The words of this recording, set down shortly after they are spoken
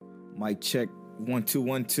Mic check 1 2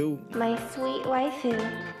 1 2. My sweet waifu.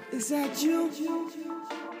 Is that you?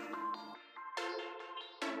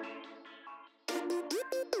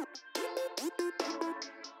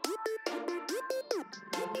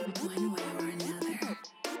 One way or another.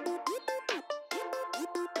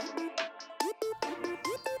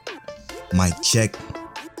 Mic check.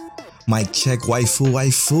 Mic check.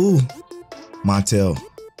 Waifu. Montel,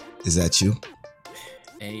 is that you?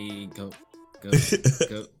 Hey, go.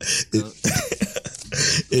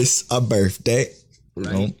 It's a birthday. We're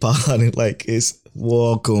gonna party like it's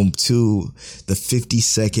welcome to the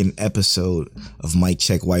 52nd episode of Mic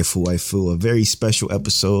Check Waifu. A very special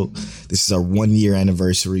episode. This is our 1 year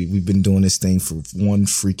anniversary. We've been doing this thing for 1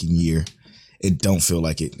 freaking year. It don't feel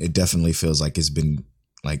like it. It definitely feels like it's been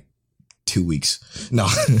like 2 weeks. No.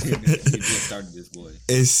 You just started this, boy.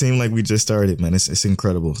 It seemed like we just started, man. It's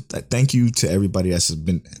incredible. Thank you to everybody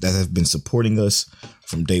that have been supporting us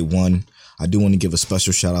from day one. I do want to give a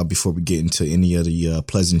special shout out before we get into any of the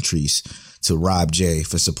pleasantries to Rob J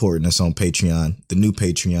for supporting us on Patreon, the new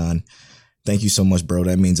Patreon. Thank you so much, bro.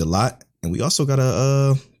 That means a lot. And we also got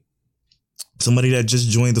somebody that just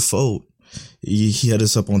joined the fold. He hit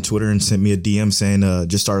us up on Twitter and sent me a DM saying,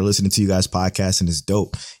 just started listening to you guys' podcast and it's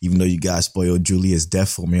dope. Even though you guys spoiled Julia's death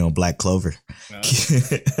for me on Black Clover. Keep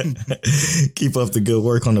up the good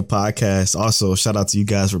work on the podcast. Also, shout out to you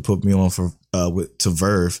guys for putting me on to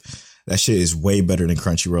Verve. That shit is way better than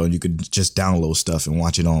Crunchyroll. You could just download stuff and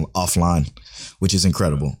watch it on offline, which is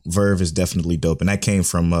incredible. Verve is definitely dope. And that came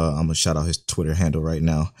from, I'm going to shout out his Twitter handle right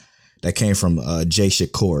now. That came from Jay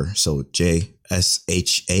Shakoor. So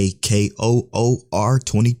JSHAKOOR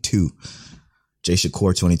 22. Jay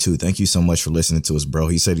Shakoor 22. Thank you so much for listening to us, bro.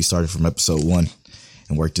 He said he started from episode 1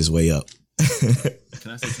 and worked his way up. Can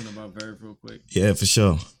I say something about Verve real quick? Yeah, for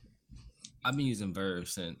sure. I've been using Verve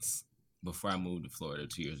since before I moved to Florida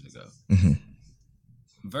 2 years ago. Mm-hmm.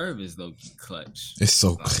 Verve is low-key clutch. It's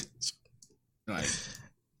so like,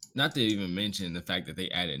 not to even mention the fact that they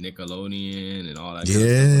added Nickelodeon and all that.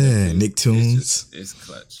 Yeah, Nicktoons. It's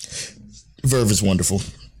clutch. Verve is wonderful.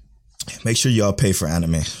 Make sure y'all pay for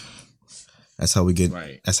anime. That's how we get.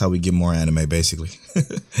 Right. That's how we get more anime, basically.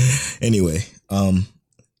 Anyway,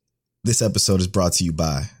 this episode is brought to you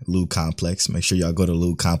by Lube Complex. Make sure y'all go to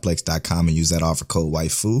lubecomplex.com and use that offer code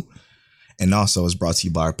WAIFU. And also, it's brought to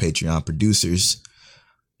you by our Patreon producers,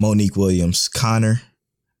 Monique Williams, Connor,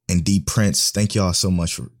 and D Prince. Thank y'all so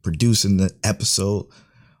much for producing the episode.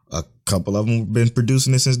 A couple of them have been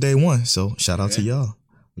producing it since day one. So shout out to y'all.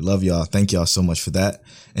 We love y'all. Thank y'all so much for that.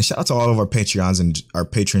 And shout out to all of our Patreons and our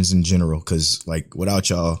patrons in general. Because like without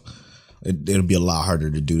y'all, it'll be a lot harder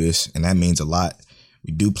to do this. And that means a lot.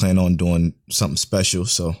 We do plan on doing something special.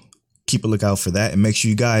 So keep a lookout for that. And make sure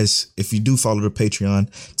you guys, if you do follow the Patreon,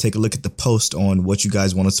 take a look at the post on what you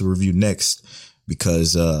guys want us to review next.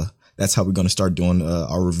 Because that's how we're going to start doing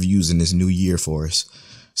our reviews in this new year for us.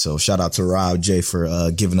 So shout out to Rob J for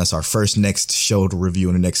giving us our first next show to review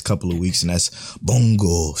in the next couple of weeks. And that's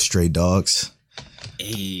Bungo Stray Dogs.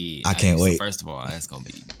 Hey, I can't wait. First of all, that's going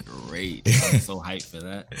to be great. I'm so hyped for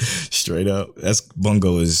that. Straight up. That's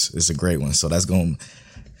Bungo is a great one. So that's going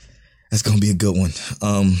to be a good one.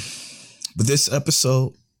 But this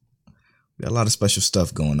episode, we got a lot of special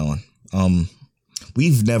stuff going on.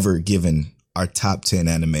 We've never given our top 10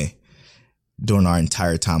 anime during our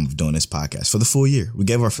entire time of doing this podcast for the full year. We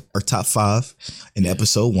gave our top 5 in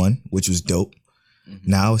episode 1, which was dope.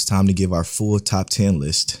 Mm-hmm. Now it's time to give our full top 10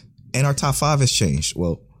 list. And our top 5 has changed.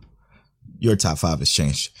 Well, your top 5 has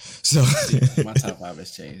changed. So my top 5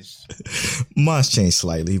 has changed. Mine's changed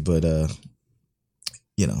slightly, but it's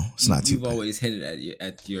not too bad. You've always hinted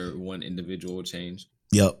at your one individual change.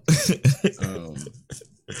 Yep.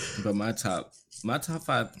 But my top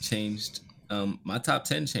 5 changed. My top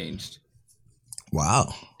 10 changed.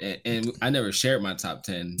 Wow. And I never shared my top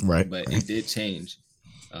 10, right? But it did change.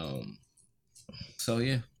 So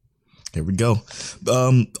yeah. Here we go.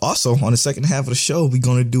 Also, on the second half of the show, we're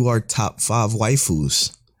gonna do our top 5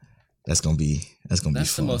 waifus. That's gonna be fun.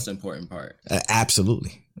 That's the most important part.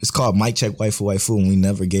 Absolutely. It's called Mic Check Waifu, and we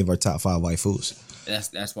never gave our top 5 waifus.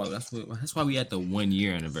 That's why we at the 1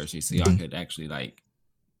 year anniversary, so y'all could actually like.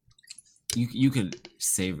 You could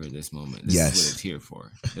savor this moment. This is what it's here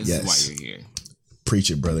for. This is why you're here.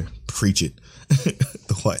 Preach it, brother. Preach it.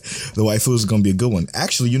 The waifu is going to be a good one.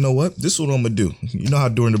 Actually, you know what? This is what I'm going to do. You know how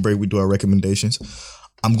during the break we do our recommendations?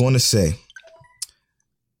 I'm going to say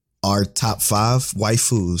our top 5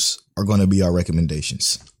 waifus are going to be our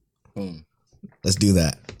recommendations. Boom. Let's do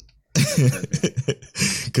that.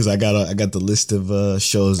 Because I got the list of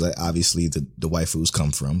shows that obviously the waifus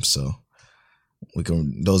come from. So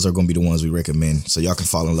Those are gonna be the ones we recommend, so y'all can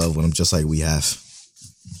fall in love with them just like we have.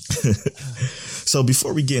 So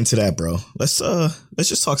before we get into that, bro, let's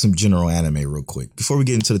just talk some general anime real quick before we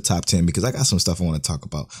get into the top 10, because I got some stuff I want to talk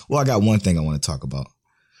about. Well, I got one thing I want to talk about.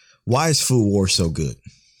 Why is Food Wars so good?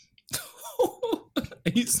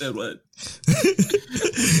 You said what? What'd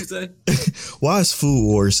you say? Why is Food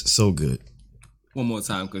Wars so good? One more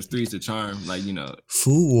time, because 3's the charm. Like, you know,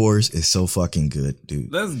 Food Wars is so fucking good,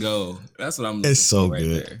 dude. Let's go. That's what I'm looking It's so for right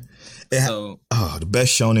good. there. The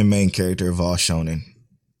best shonen main character of all shonen.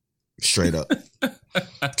 Straight up.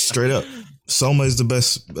 Straight up. Soma is the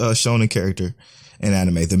best shonen character in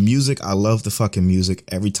anime. The music, I love the fucking music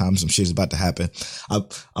every time some shit is about to happen.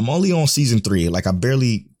 I'm only on season 3. Like, I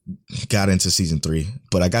barely got into season 3,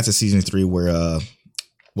 but I got to season 3 where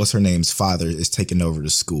what's her name's father is taking over the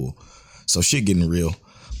school. So shit getting real.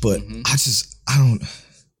 But I don't.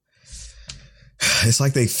 It's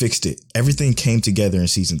like they fixed it. Everything came together in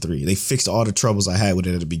season 3. They fixed all the troubles I had with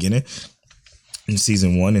it at the beginning in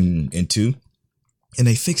season 1 and 2. And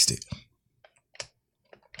they fixed it.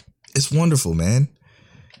 It's wonderful, man.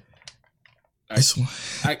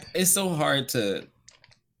 It's so hard to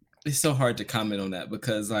comment on that,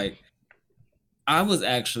 because like I was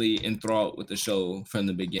actually enthralled with the show from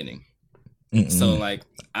the beginning. So like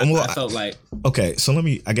I felt like, okay, so let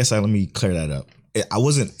me clear that up. It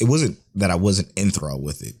wasn't that I wasn't enthralled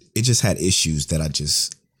with it. It just had issues that I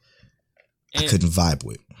couldn't vibe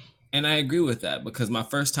with. And I agree with that, because my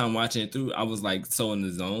first time watching it through, I was like so in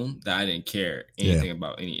the zone that I didn't care anything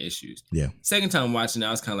about any issues. Yeah. Second time watching it,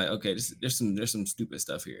 I was kind of like, okay, there's some stupid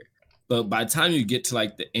stuff here. But by the time you get to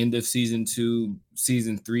like the end of season 2,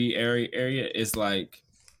 season 3 area, it's like,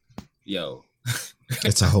 yo,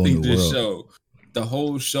 it's a whole new world. The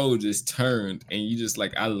whole show just turned, and you just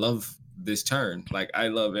like, I love this turn. Like, I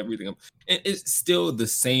love everything. And it's still the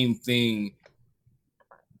same thing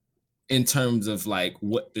in terms of like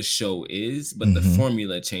what the show is, but the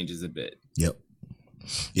formula changes a bit. Yep.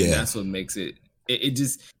 Yeah. And that's what makes it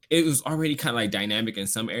was already kind of like dynamic in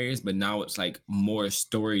some areas, but now it's like more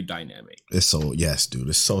story dynamic. It's so, yes, dude,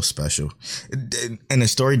 it's so special. And the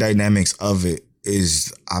story dynamics of it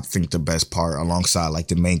is, I think, the best part, alongside like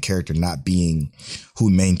the main character not being who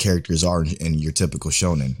main characters are in your typical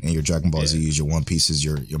shonen. And your Dragon Ball Z, your One Pieces,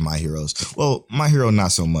 your My Heroes. Well, My Hero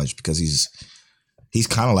not so much, because he's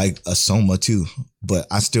kind of like a Soma too, but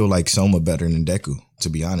I still like Soma better than Deku, to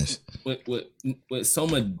be honest. What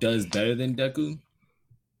Soma does better than Deku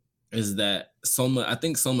is that I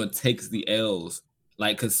think Soma takes the L's,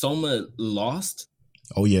 like, because Soma lost.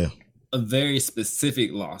 Oh yeah. A very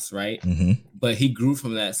specific loss, right? But he grew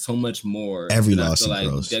from that so much more. Every loss I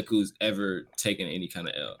feel like Deku's ever taken any kind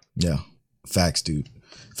of L. Yeah, facts, dude.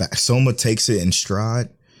 Facts. Soma takes it in stride.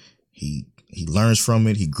 He learns from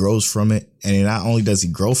it. He grows from it, and not only does he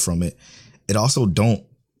grow from it, it also don't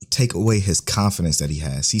take away his confidence that he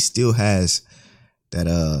has. He still has that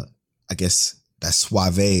I guess that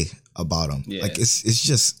suave about him. Yeah. Like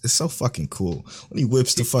it's so fucking cool when he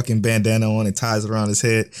whips the fucking bandana on and ties it around his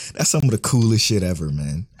head. That's some of the coolest shit ever,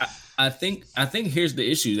 man. I think here's the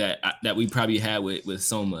issue that we probably had with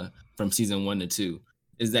Soma from season 1 to 2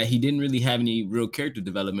 is that he didn't really have any real character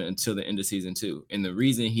development until the end of season 2. And the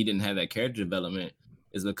reason he didn't have that character development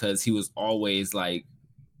is because he was always like,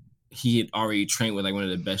 he had already trained with like one of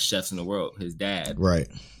the best chefs in the world, his dad. Right.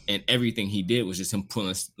 And everything he did was just him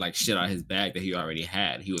pulling like shit out of his bag that he already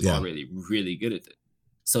had. He was already really good at it.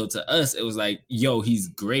 So to us, it was like, yo, he's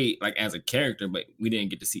great like as a character, but we didn't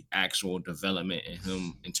get to see actual development in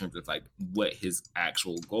him in terms of like what his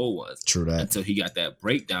actual goal was. True that. Until he got that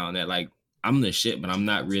breakdown that like, I'm the shit, but I'm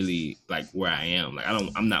not really like where I am. Like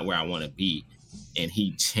I'm not where I want to be. And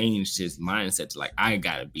he changed his mindset to like, I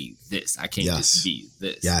gotta be this. I can't just be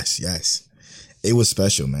this. Yes. It was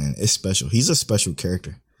special, man. It's special. He's a special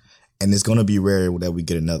character. And it's gonna be rare that we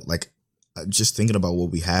get another, like, just thinking about what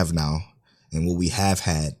we have now and what we have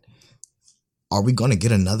had. Are we gonna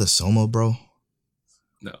get another Soma, bro?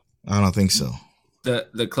 No. I don't think so.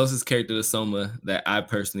 The closest character to Soma that I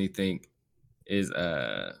personally think is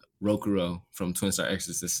Rokuro from Twin Star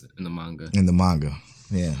Exorcist in the manga.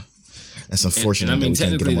 Yeah. That's unfortunate. And I mean,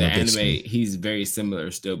 technically, the anime, he's very similar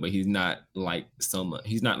still, but he's not like Soma.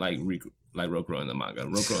 He's not like Rokuro in the manga.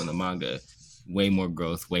 Rokuro in the manga, way more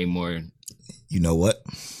growth, way more. You know what?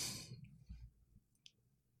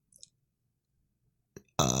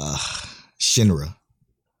 Shinra.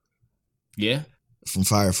 Yeah. From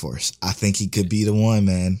Fire Force. I think he could be the one,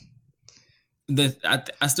 man.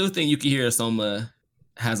 I still think Yukihiro Soma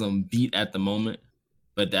has him beat at the moment.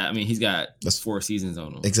 But he's got 4 seasons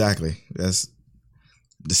on him. Exactly. That's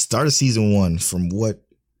the start of season 1. From what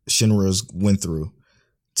Shinra's went through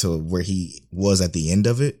to where he was at the end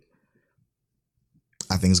of it,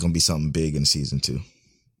 I think it's gonna be something big in season 2.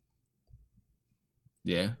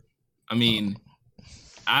 Yeah, I mean,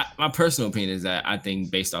 my personal opinion is that I think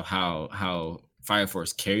based off how Fire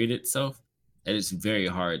Force carried itself, that it's very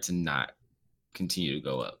hard to not continue to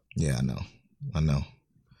go up. Yeah, I know.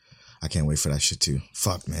 I can't wait for that shit too.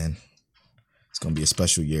 Fuck, man. It's gonna be a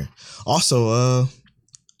special year. Also,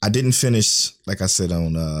 I didn't finish, like I said,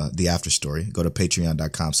 on the after story. Go to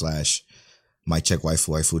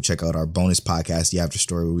patreon.com/MikeCheckWaifu. Check out our bonus podcast, the after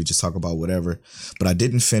story, where we just talk about whatever. But I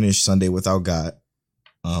didn't finish Sunday Without God,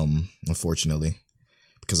 unfortunately,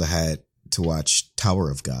 because I had to watch Tower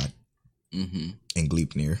of God and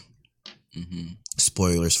Gleipnir.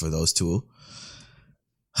 Spoilers for those two.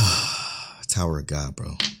 Tower of God,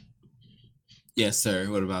 bro. Yes, sir.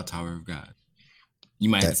 What about Tower of God? You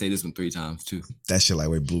might have to say this one 3 times too. That shit like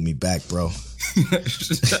way blew me back, bro. So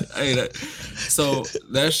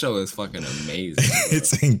that show is fucking amazing.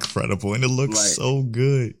 It's incredible and it looks like, so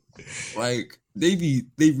good. Like they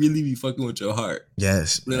really be fucking with your heart.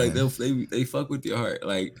 Yes, they're like they fuck with your heart.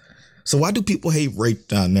 Like, so why do people hate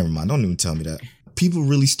Rachel? Never mind. Don't even tell me that. People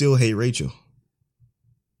really still hate Rachel,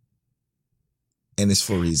 and it's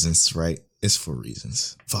for reasons, right? It's for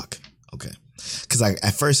reasons. Fuck. Okay. Because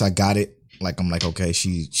at first I got it. Like I'm like, okay,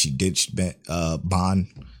 she ditched Bond. I'm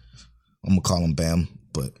gonna call him Bam,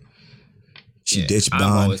 but she ditched Bond.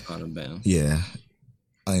 I've always called him Bam. Yeah,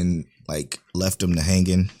 and like left him to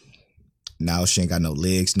hanging. Now she ain't got no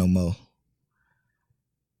legs no more.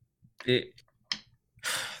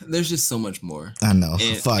 There's just so much more. I know.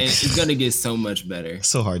 Fuck. And it's gonna get so much better.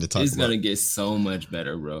 So hard to talk about. It's gonna get so much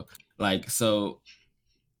better, bro. Like, so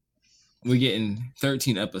we're getting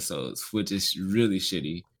 13 episodes, which is really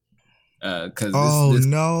shitty. Cause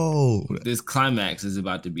this climax is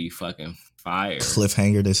about to be fucking fire.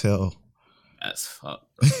 Cliffhanger as hell. That's fuck.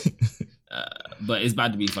 But it's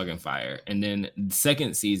about to be fucking fire. And then the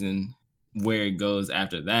second season, where it goes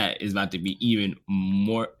after that, is about to be even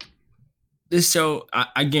more. This show,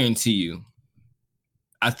 I guarantee you,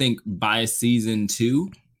 I think by season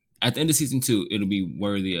 2, at the end of season 2, it'll be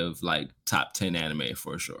worthy of like top 10 anime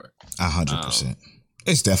for sure. 100%.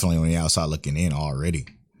 It's definitely on the outside looking in already.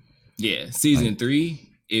 Yeah, season 3,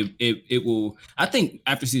 it will. I think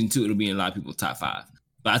after season 2, it'll be in a lot of people's top 5.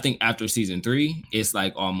 But I think after season 3, it's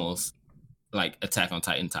like almost like Attack on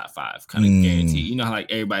Titan top 5 kind of guaranteed. You know how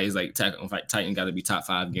like everybody's like Attack on Titan got to be top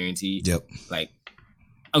 5 guaranteed. Yep. Like,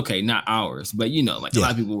 okay, not ours, but you know, like a lot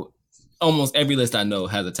of people. Almost every list I know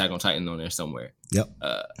has Attack on Titan on there somewhere. Yep.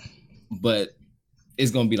 But it's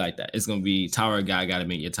gonna be like that. It's gonna be Tower of God got to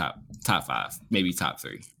make your top 5, maybe top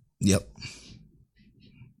 3. Yep.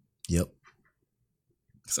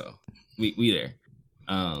 So we there.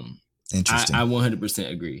 Interesting. I 100%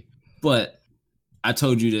 agree. But I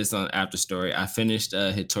told you this on After Story. I finished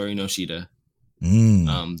Hitori no Shida,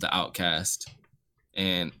 The Outcast,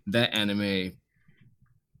 and that anime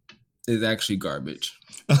is actually garbage.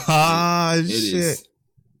 It shit! Is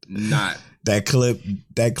not that clip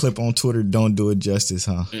on Twitter. Don't do it justice,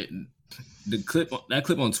 huh? That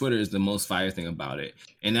clip on Twitter is the most fire thing about it,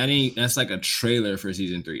 and that's like a trailer for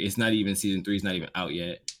season 3. It's not even season 3. It's not even out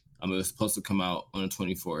yet. It was supposed to come out on the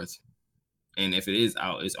 24th, and if it is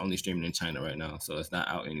out, it's only streaming in China right now, so it's not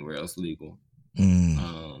out anywhere else legal.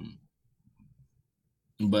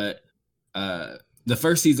 But the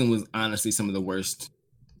first season was honestly some of the worst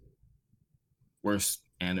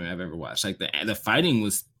anime I've ever watched. Like the fighting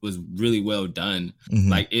was really well done.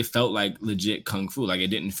 Like it felt like legit kung fu. Like it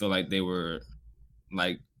didn't feel like they were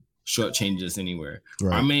like shortchanging us anywhere.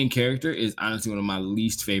 Right. Our main character is honestly one of my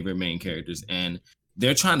least favorite main characters, and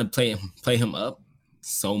they're trying to play him up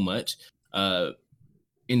so much.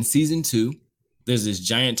 In season 2, there's this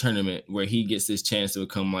giant tournament where he gets this chance to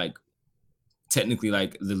become like technically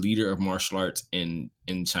like the leader of martial arts in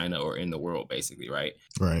China or in the world, basically, right?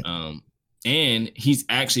 Right. And he's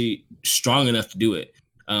actually strong enough to do it.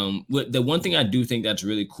 The one thing I do think that's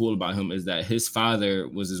really cool about him is that his father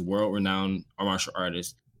was this world-renowned martial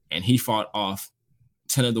artist, and he fought off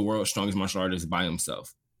 10 of the world's strongest martial artists by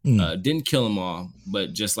himself. Didn't kill them all,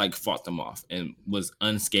 but just like fought them off and was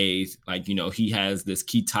unscathed. Like, you know, he has this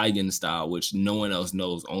Kitaigen style, which no one else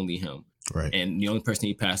knows, only him. Right. And the only person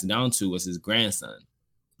he passed it down to was his grandson.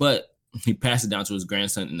 But he passed it down to his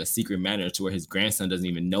grandson in a secret manner to where his grandson doesn't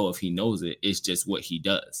even know if he knows it. It's just what he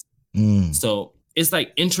does. So it's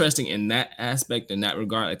like interesting in that aspect, in that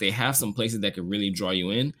regard. Like they have some places that could really draw you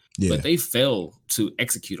in, but they fail to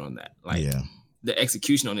execute on that. Like the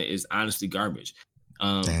execution on it is honestly garbage.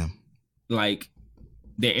 Damn. Like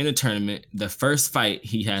they're in a tournament. The first fight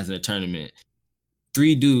he has in a tournament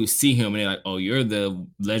 3 dudes see him and they're like, "Oh, you're the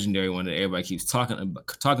legendary one that everybody keeps talking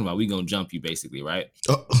about. We gonna jump you, basically, right?"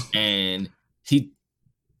 Oh.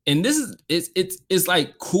 And this is it's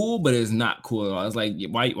like cool, but it's not cool at all. It's like,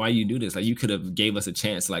 why you do this? Like, you could have gave us a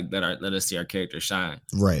chance, like let us see our character shine.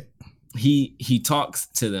 Right. He talks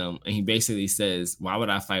to them and he basically says, "Why would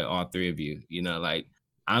I fight all 3 of you? You know, like,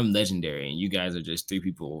 I'm legendary and you guys are just 3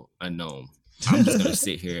 people unknown. I'm just gonna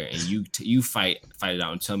sit here and you fight it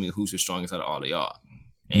out and tell me who's the strongest out of all of y'all.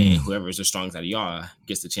 And whoever is the strongest out of y'all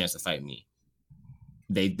gets the chance to fight me."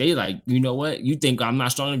 They like, you know what? You think I'm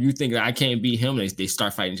not strong enough? You think that I can't beat him? They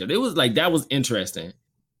start fighting each other. It was like, that was interesting,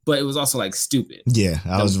 but it was also like stupid. Yeah,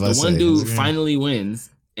 I was about to say. The one dude finally wins,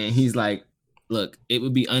 and he's like, "Look, it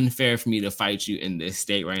would be unfair for me to fight you in this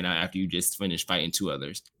state right now after you just finished fighting 2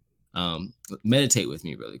 others. Meditate with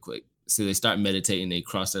me really quick." So they start meditating. They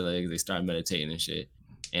cross their legs. They start meditating and shit.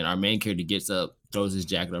 And our main character gets up, throws his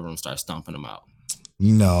jacket over him, starts stomping him out.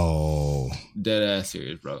 No. Dead ass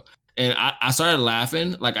serious, bro. And I started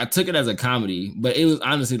laughing. Like, I took it as a comedy, but it was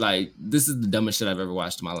honestly like, this is the dumbest shit I've ever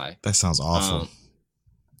watched in my life. That sounds awful.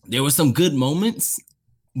 There were some good moments,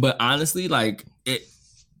 but honestly, like, it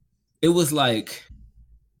was like,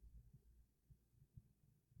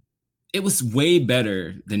 it was way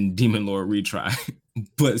better than Demon Lord Retry,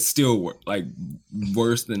 but still like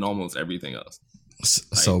worse than almost everything else.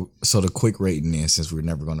 So the quick rating is, since we're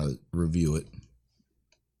never gonna review it,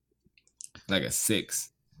 like a 6.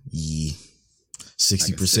 Yeah,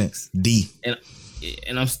 60% D.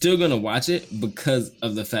 And I'm still gonna watch it because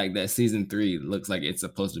of the fact that season 3 looks like it's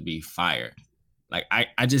supposed to be fire. Like,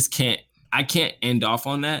 I just can't end off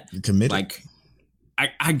on that. You're committed. Like,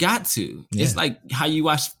 I got to. Yeah. It's like how you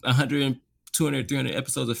watch 100, 200, 300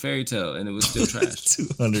 episodes of Fairy Tail and it was still trash.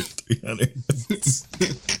 200, 300.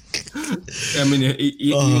 I mean, even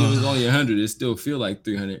if it was only 100, it still feel like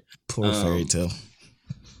 300. Poor Fairy Tail.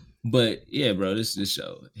 But yeah, bro, this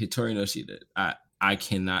show, Hitori no Shida, I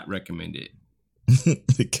cannot recommend it.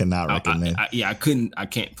 Cannot recommend. I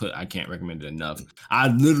can't recommend it enough. I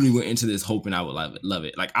literally went into this hoping I would love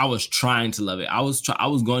it. Like, I was trying to love it. I was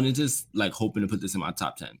going into this like hoping to put this in my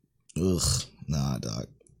top 10. Ugh, nah, dog.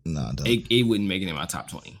 It wouldn't make it in my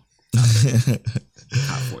top 20.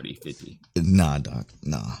 Top 40, 50. Nah, dog.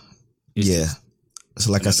 Nah. It's yeah. So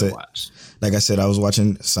like I said, I was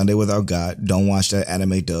watching Sunday Without God. Don't watch that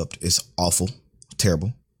anime dubbed. It's awful,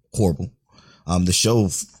 terrible, horrible. The show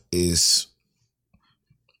is,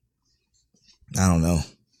 I don't know.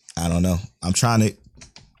 I'm trying to,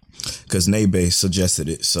 because Nebe suggested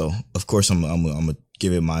it, so of course I'm gonna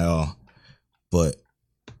give it my all. But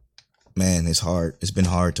man, it's hard. It's been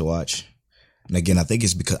hard to watch. And again, I think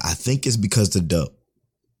it's because the dub.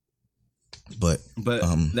 But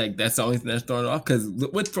like, that's the only thing that's throwing it off.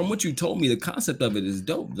 Because from what you told me, the concept of it is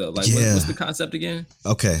dope though. Like, yeah. What's the concept again?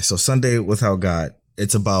 Okay, so Sunday Without God.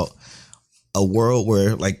 It's about a world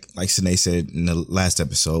where, like Sine said in the last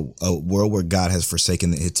episode, a world where God has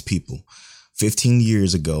forsaken its people. 15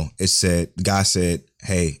 years ago, God said,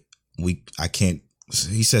 "Hey, I can't."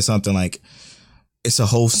 He said something like, it's a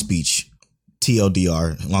whole speech,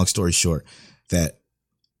 TLDR, long story short, that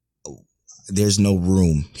there's no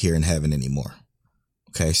room here in heaven anymore.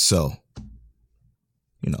 Okay, so,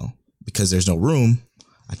 because there's no room,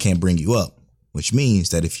 I can't bring you up, which means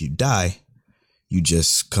that if you die, you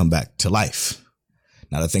just come back to life.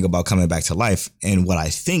 Now, the thing about coming back to life, and what I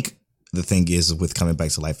think the thing is with coming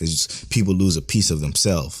back to life, is just people lose a piece of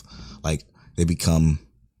themselves. Like, they become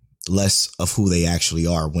less of who they actually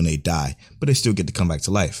are when they die, but they still get to come back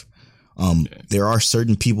to life. There are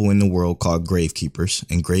certain people in the world called gravekeepers,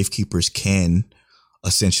 and gravekeepers can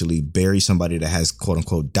essentially bury somebody that has quote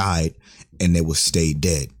unquote died, and they will stay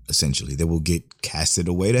dead. Essentially, they will get casted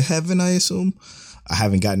away to heaven, I assume. I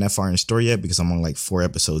haven't gotten that far in the story yet because I'm on like 4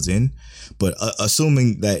 episodes in, but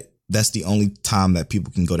assuming that that's the only time that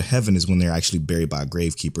people can go to heaven is when they're actually buried by a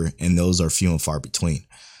gravekeeper, and those are few and far between.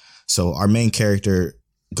 So our main character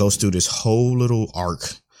goes through this whole little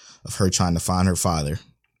arc of her trying to find her father.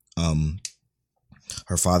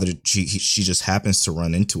 Her father, she just happens to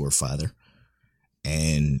run into her father,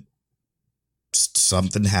 and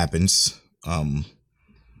something happens.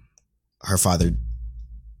 Her father,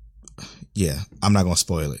 yeah, I'm not gonna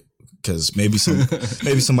spoil it because maybe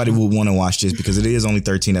somebody will want to watch this because it is only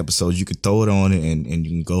 13 episodes. You could throw it on and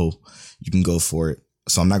you can go for it.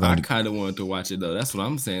 So I'm not going. I kind of wanted to watch it though. That's what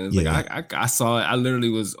I'm saying. It's like I saw it. I literally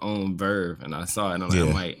was on Verve and I saw it. And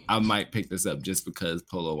I'm like, I might pick this up just because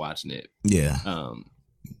Polo watching it. Yeah. I'm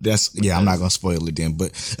not gonna spoil it then.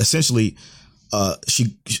 But essentially,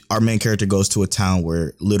 our main character goes to a town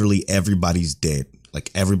where literally everybody's dead. Like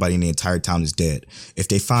everybody in the entire town is dead. If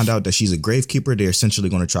they find out that she's a gravekeeper, they're essentially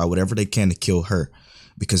going to try whatever they can to kill her,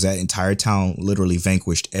 because that entire town literally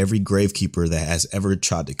vanquished every gravekeeper that has ever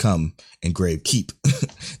tried to come and gravekeep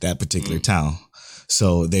that particular town.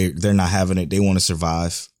 So they're not having it. They want to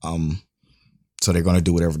survive. So they're going to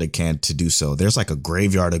do whatever they can to do so. There's like a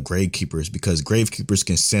graveyard of gravekeepers, because gravekeepers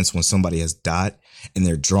can sense when somebody has died and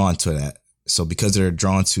they're drawn to that. So because they're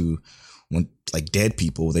drawn to when like dead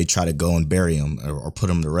people, they try to go and bury them or put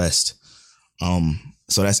them to rest.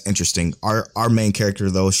 So that's interesting. Our main character,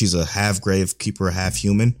 though, she's a half gravekeeper, half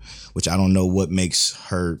human, which I don't know what makes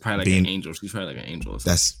her probably like an angel. She's probably like an angel.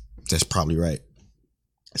 That's probably right.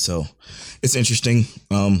 So it's interesting.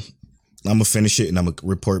 I'm gonna finish it and I'm gonna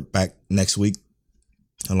report back next week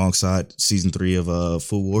alongside season 3 of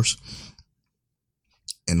Food Wars,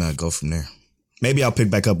 and go from there. Maybe I'll pick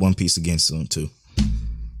back up One Piece again soon too.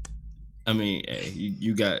 I mean, hey,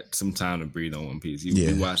 you got some time to breathe on One Piece.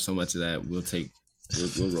 You watch so much of that. We'll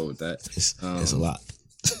roll with that. It's a lot.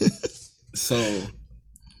 So,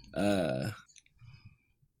 I'm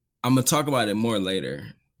gonna talk about it more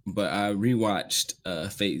later. But I rewatched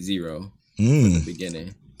Fate Zero from the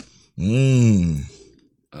beginning,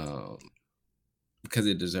 because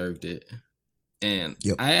it deserved it, and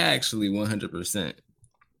I actually 100%.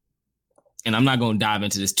 And I'm not gonna dive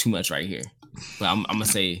into this too much right here, but I'm gonna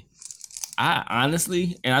say, I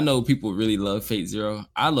honestly, and I know people really love Fate Zero.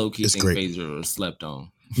 I low-key think great. Fate Zero is slept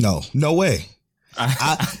on. No way.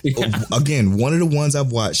 Again, one of the ones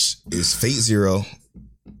I've watched is Fate Zero.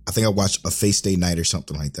 I think I watched a Fate Stay Night or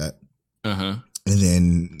something like that. And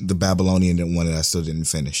then the Babylonian one that I still didn't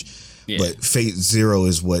finish. Yeah. But Fate Zero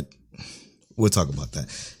is what we'll talk about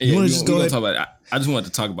that. You want to just go ahead? Talk about it. I just wanted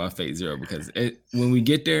to talk about Fate Zero because when we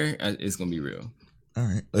get there, it's gonna be real. All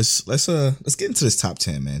right, let's get into this top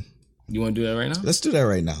 10, man. You want to do that right now? Let's do that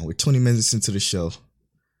right now. We're 20 minutes into the show.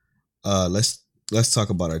 Let's talk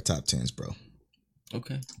about our top 10s, bro.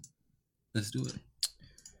 Okay, let's do it.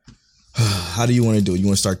 How do you want to do it? You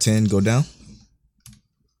want to start 10, go down?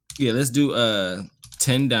 Yeah, let's do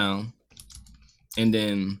 10 down, and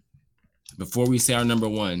then before we say our number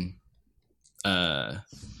one,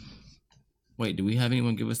 wait, do we have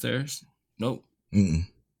anyone give us theirs? Nope.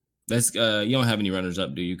 Let's you don't have any runners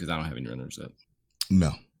up, do you? Because I don't have any runners up.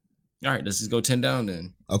 No. All right, let's just go 10 down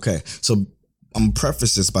then. Okay, so I'm gonna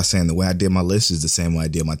preface this by saying the way I did my list is the same way I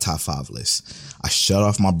did my top 5 list. I shut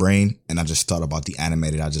off my brain and I just thought about the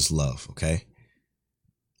animated I just love. Okay.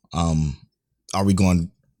 Are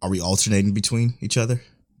we alternating between each other?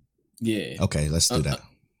 Yeah. Okay, let's do that.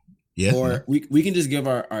 Yeah. Or we can just give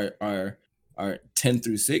our 10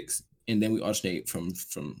 through 6 and then we alternate from.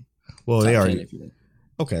 Well, they already.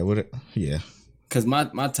 Okay. What? Yeah. Because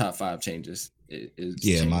my top 5 changes.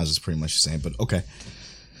 Mine is pretty much the same, but okay.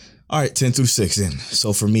 All right, 10 through 6 then.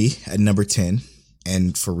 So for me, at number 10,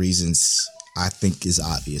 and for reasons I think is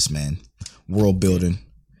obvious, man, world building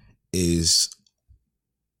is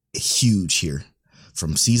huge here.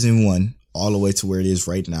 From season 1 all the way to where it is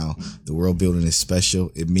right now, the world building is special.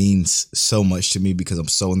 It means so much to me because I'm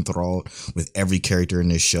so enthralled with every character in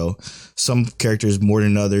this show. Some characters more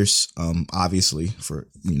than others, obviously, for,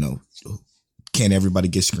 can't everybody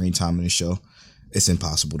get screen time in the show? It's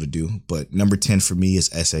impossible to do. But number 10 for me is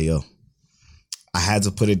SAO. I had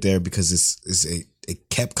to put it there because it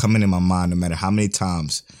kept coming in my mind no matter how many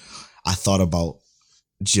times I thought about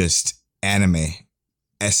just anime.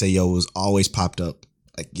 SAO was always popped up.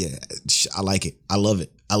 Like, yeah, I like it. I love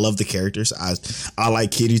it. I love the characters. I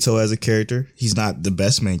like Kirito as a character. He's not the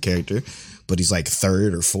best main character, but he's like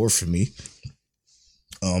 3rd or 4th for me.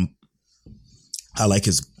 I like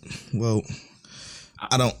his,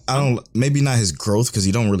 I don't maybe not his growth because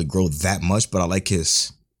he don't really grow that much, but I like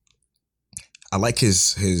his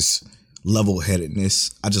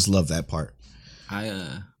level-headedness. I just love that part.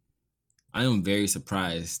 I am very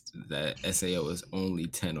surprised that SAO is only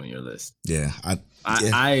 10 on your list. Yeah.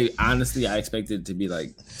 I honestly I expected it to be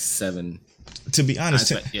like 7. To be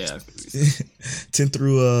honest, 10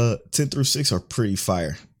 through 6 are pretty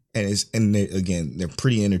fire. And they're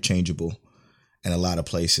pretty interchangeable in a lot of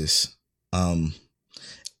places. I'm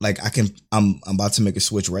about to make a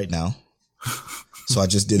switch right now. So I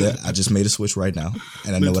just did it. I just made a switch right now,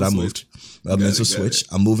 and I know what I moved. A mental switch.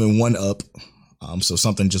 I'm moving 1 up. So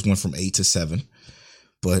something just went from 8 to 7,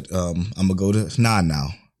 but I'm gonna go to 9 now.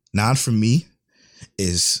 9 for me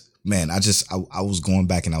is, man. I was going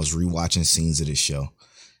back and I was rewatching scenes of this show,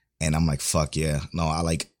 and I'm like, fuck yeah, no, I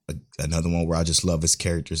like another one where I just love its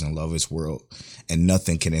characters and love its world, and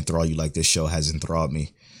nothing can enthrall you like this show has enthralled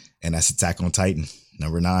me, and that's Attack on Titan,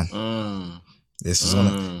 number 9. This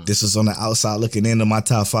was on the outside looking into my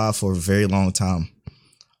top 5 for a very long time.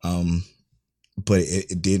 But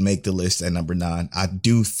it did make the list at number 9. I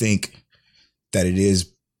do think that it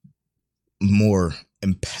is more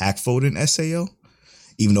impactful than SAO,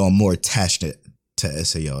 even though I'm more attached to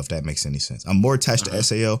SAO, if that makes any sense. I'm more attached to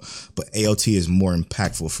SAO, but AOT is more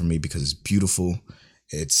impactful for me because it's beautiful.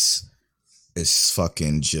 It's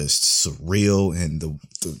fucking just surreal, and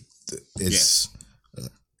it's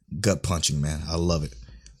gut punching, man. I love it.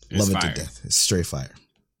 Love it to death. It's straight fire.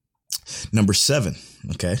 Number 7,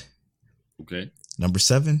 okay? Okay. Number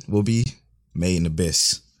 7 will be Made in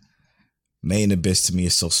Abyss. Made in Abyss to me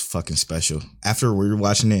is so fucking special. After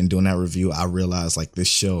rewatching it and doing that review, I realized like this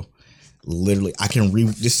show, literally,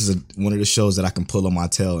 this is one of the shows that I can pull on my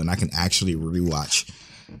tail and I can actually rewatch,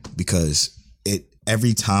 because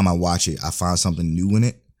every time I watch it, I find something new in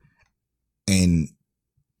it. And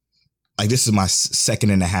like, this is my second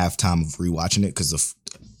and a half time of rewatching it, because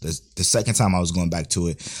the second time I was going back to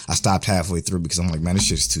it, I stopped halfway through because I'm like, man, this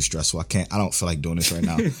shit is too stressful. I don't feel like doing this right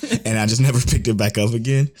now. And I just never picked it back up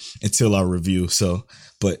again until our review. So,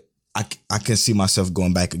 but I can see myself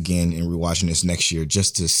going back again and rewatching this next year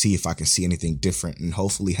just to see if I can see anything different and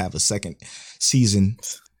hopefully have a second season,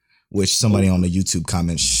 which somebody on the YouTube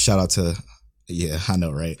comments, shout out to, yeah, I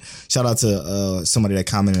know, right? Shout out to somebody that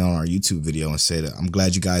commented on our YouTube video and said, I'm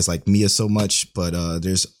glad you guys like Mia so much, but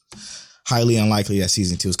there's highly unlikely that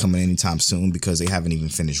season 2 is coming anytime soon because they haven't even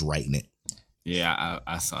finished writing it. Yeah,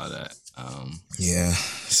 I saw that. Yeah,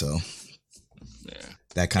 so yeah,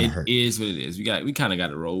 that kind of hurt. It is what it is. We kind of got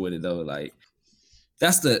to roll with it though. Like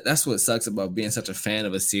that's what sucks about being such a fan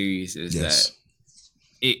of a series is that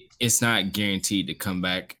it's not guaranteed to come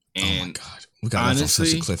back. And oh my god, we got honestly,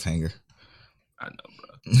 such a cliffhanger. I know,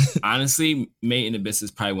 bro. Honestly, Made in Abyss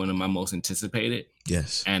is probably one of my most anticipated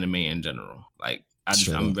anime in general. Like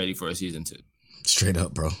I'm ready for a season 2. Straight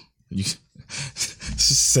up, bro. You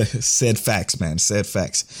said facts, man. Said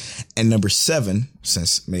facts. And number 7,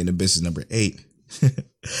 since Made in Abyss is number 8,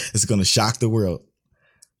 it's gonna shock the world,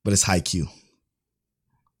 but it's Haikyuu.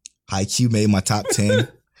 Haikyuu made my top 10.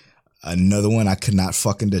 Another one I could not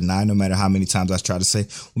fucking deny, no matter how many times I try to say,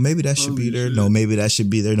 well, maybe that should be there. No, maybe that should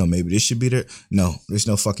be there. No, maybe this should be there. No, there's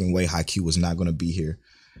no fucking way Haikyuu was not gonna be here.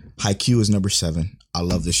 Haikyuu is number 7. I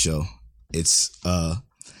love this show. It's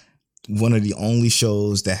one of the only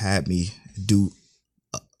shows that had me do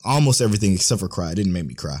almost everything except for cry. It didn't make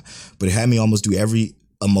me cry, but it had me almost do every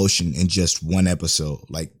emotion in just one episode.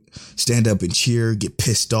 Like stand up and cheer, get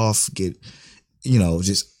pissed off, get,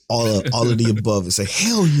 just all of the above and say,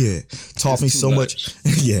 hell yeah. Taught me so much.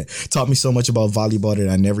 Yeah. Taught me so much about volleyball that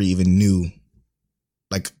I never even knew.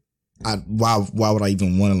 Like, why would I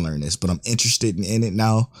even want to learn this? But I'm interested in it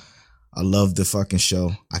now. I love the fucking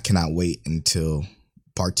show. I cannot wait until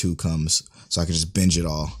part 2 comes so I can just binge it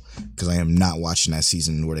all, because I am not watching that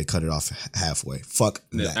season where they cut it off halfway. Fuck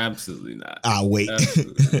that. Absolutely not. I'll wait.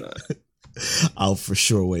 Absolutely not. I'll for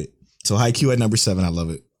sure wait. So Haikyuu at number 7. I love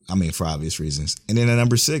it. I mean, for obvious reasons. And then at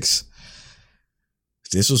number 6,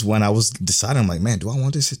 this was when I was deciding, I'm like, man, do I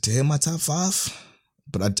want this to hit my top 5?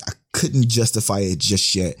 But I couldn't justify it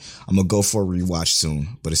just yet. I'm going to go for a rewatch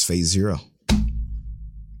soon, but it's Phase Zero.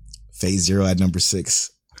 Phase Zero at number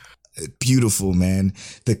 6. Beautiful, man.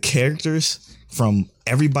 The characters from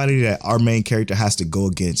everybody that our main character has to go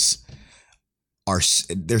against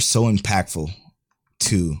they're so impactful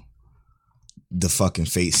to the fucking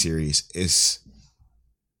Fate series.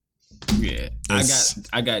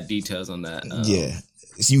 I got details on that.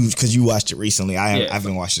 Because you watched it recently. I've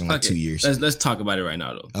been watching it in like 2 years. Let's talk about it right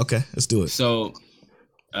now though. Okay, let's do it. So,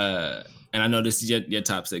 and I know this is your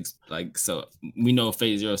top 6. Like, so we know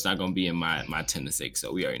Fate Zero is not going to be in my 10 to 6.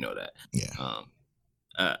 So we already know that.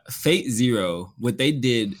 Yeah. Fate Zero, what they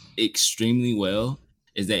did extremely well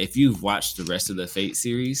is that if you've watched the rest of the Fate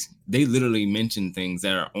series, they literally mention things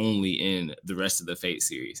that are only in the rest of the Fate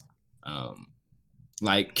series.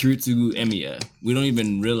 Like Kiritsugu Emiya. We don't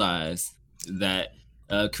even realize that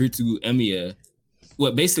Kiritsugu Emiya,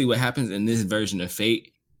 what happens in this version of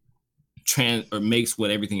Fate makes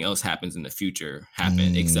what everything else happens in the future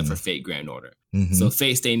happen, except for Fate Grand Order. Mm-hmm. So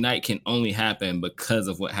Fate Stay Night can only happen because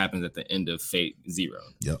of what happens at the end of Fate Zero.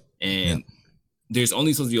 Yep. And there's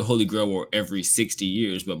only supposed to be a Holy Grail War every 60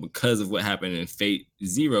 years, but because of what happened in Fate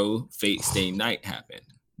Zero, Fate Stay Night happened.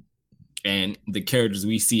 And the characters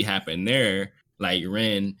we see happen there, like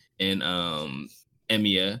Ren and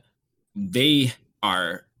Emiya, they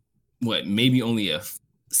are maybe only a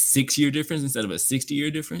 6-year difference instead of a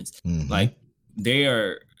 60-year difference. Mm-hmm. Like they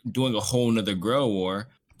are doing a whole nother Grail War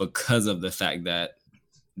because of the fact that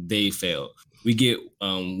they failed. We get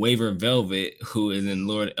Waver Velvet, who is in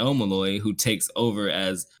Lord Elmaloy, who takes over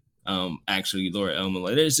as actually Laura Elman.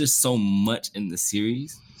 Like, there's just so much in the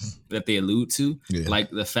series that they allude to, like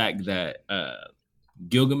the fact that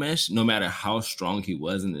Gilgamesh, no matter how strong he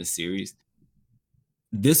was in this series,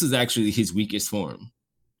 this is actually his weakest form.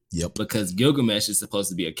 Yep. Because Gilgamesh is supposed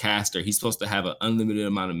to be a caster. He's supposed to have an unlimited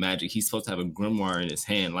amount of magic. He's supposed to have a grimoire in his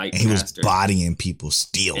hand, like and he was bodying people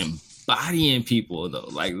still. And bodying people, though.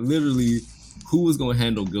 Like, literally, who was going to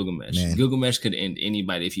handle Gilgamesh? Man. Gilgamesh could end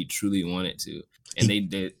anybody if he truly wanted to. And they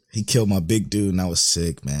did. He killed my big dude, and I was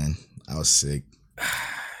sick, man. I was sick.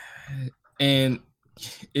 And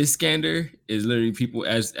Iskander is literally, people,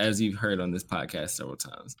 as you've heard on this podcast several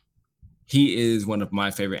times, he is one of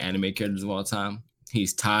my favorite anime characters of all time.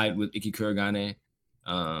 He's tied with Ikki Kurogane.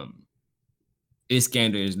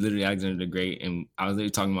 Iskander is literally Alexander the Great. And I was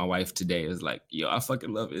literally talking to my wife today. It was like, yo, I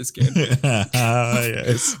fucking love Iskander.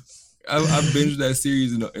 Yes. I binged that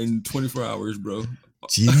series in 24 hours, bro.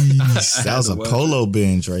 Jeez, that was a polo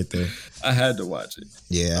binge right there. I had to watch it.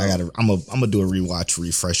 Yeah, I'm gonna do a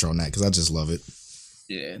refresher on that because I just love it.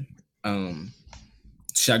 Yeah.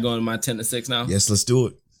 Should I go into my 10 to 6 now? Yes, let's do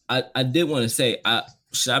it. I did want to say,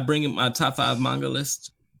 should I bring in my top 5 manga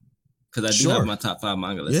list? Because I do have my top 5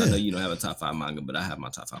 manga list. Yeah. I know you don't have a top 5 manga, but I have my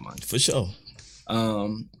top 5 manga. For sure.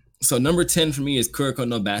 So number 10 for me is Kuroko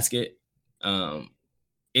no Basket.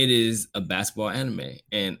 It is a basketball anime,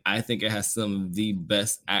 and I think it has some of the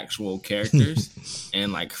best actual characters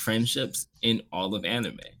and like friendships in all of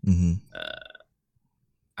anime. Mm-hmm.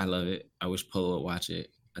 I love it. I wish Polo would watch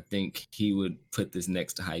it. I think he would put this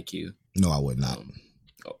next to Haikyuu. No, I would not.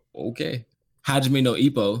 Okay. Hajime no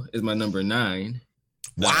Ippo is my number 9.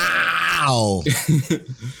 Wow.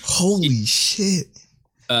 Holy shit.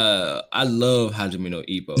 I love Hajime no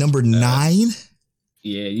Ippo. Number 9?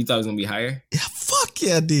 Yeah, you thought it was going to be higher? Yeah, fuck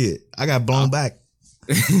yeah, I did. I got blown back.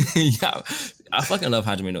 Yeah, I fucking love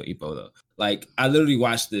Hajime no Ippo, though. Like, I literally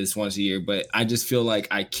watch this once a year, but I just feel like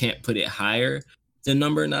I can't put it higher than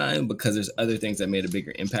number 9 because there's other things that made a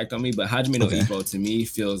bigger impact on me. But Hajime no Ippo, to me,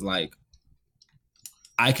 feels like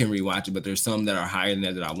I can rewatch it, but there's some that are higher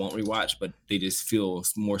than that I won't rewatch, but they just feel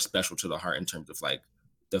more special to the heart in terms of, like,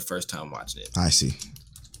 the first time watching it. I see.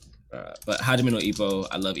 But Hajime no Ippo,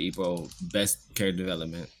 I love Ippo. Best character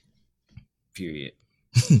development, period.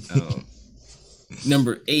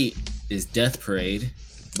 Number 8 is Death Parade.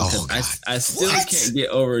 Because I still can't get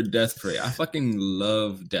over Death Parade. I fucking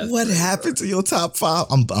love Death Parade. What happened to your top 5?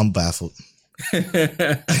 I'm baffled.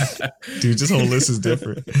 Dude, this whole list is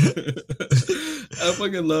different. I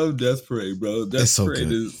fucking love Death Parade, bro. Death Parade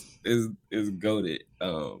is goated.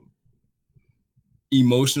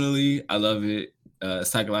 Emotionally, I love it.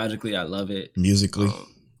 Psychologically, I love it. Musically,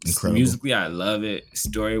 incredible. Musically, I love it.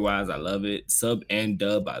 Story-wise, I love it. Sub and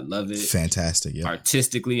dub, I love it. Fantastic, yeah.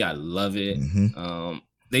 Artistically, I love it. Mm-hmm.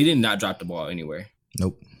 They did not drop the ball anywhere.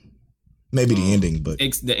 Nope. Maybe the ending, but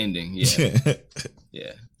it's the ending, yeah.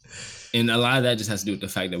 Yeah. And a lot of that just has to do with the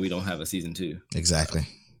fact that we don't have a season 2. Exactly.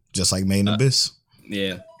 Just like Made in Abyss.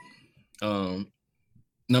 Yeah.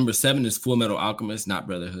 Number 7 is Full Metal Alchemist, not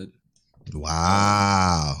Brotherhood.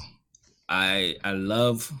 Wow. I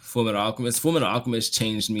love Full Metal Alchemist. Full Metal Alchemist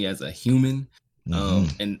changed me as a human.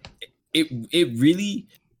 And it really,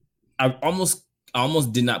 I almost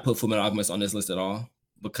did not put Full Metal Alchemist on this list at all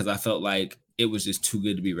because I felt like it was just too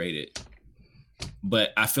good to be rated.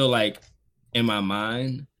 But I feel like in my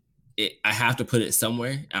mind, I have to put it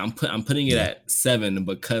somewhere. I'm putting it at 7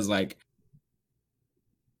 because like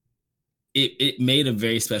it made a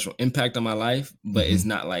very special impact on my life, but it's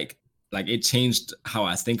not like it changed how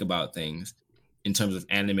I think about things in terms of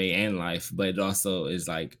anime and life. But it also is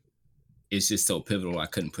like it's just so pivotal. I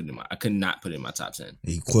could not put it in my top 10.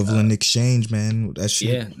 Equivalent exchange, man. That shit.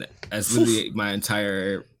 Yeah, that's really my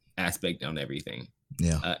entire aspect on everything.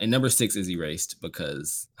 Yeah. And number 6 is Erased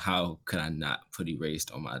because how could I not put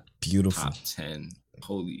Erased on my top 10?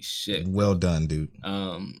 Holy shit. Well done, dude.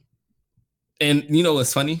 And you know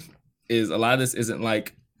what's funny is a lot of this isn't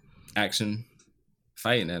like action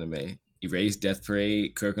fighting anime. Erased, Death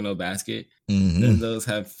Parade, Kuroko no Basket. None of those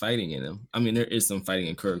have fighting in them. I mean, there is some fighting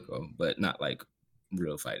in Kuroko, but not like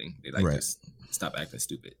real fighting. They like just stop acting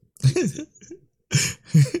stupid.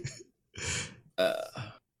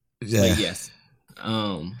 Yeah. Yes.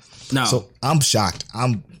 No. So I'm shocked.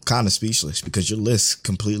 I'm kind of speechless because your list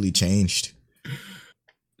completely changed.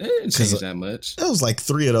 It didn't change that much. That was like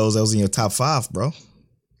 3 of those that was in your top 5, bro.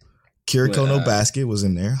 Kuroko no Basket was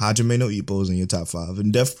in there. Hajime no Ippo was in your top 5.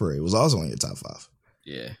 And Death Parade was also in your top 5.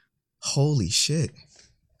 Yeah. Holy shit.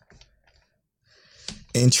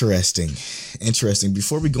 Interesting.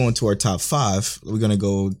 Before we go into our top 5, we're going to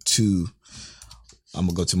go to, I'm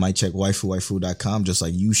going to go to mycheckwaifu.com just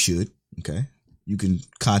like you should. Okay. You can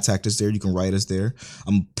contact us there. You can write us there.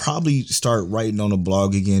 I'm probably start writing on a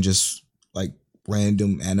blog again, just like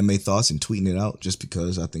random anime thoughts and tweeting it out, just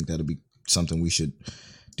because I think that'll be something we should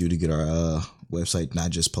do to get our website not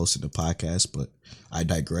just posted the podcast. But I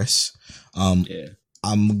digress. Yeah.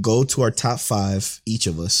 I'm gonna go to our top 5, each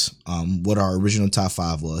of us. What our original top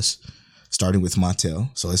 5 was, starting with Montel.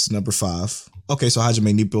 So it's number 5. Okay, so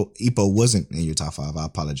Hajime Ippo wasn't in your top 5. I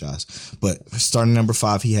apologize. But starting number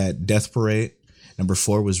 5, he had Death Parade. Number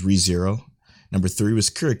 4 was ReZero. Number 3 was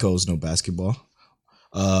Kiriko's No Basketball.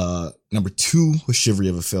 Number 2 was Chivalry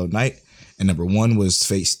of a Failed Knight. And number 1 was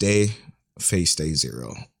Fate Stay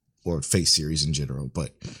Zero, or Fate series in general,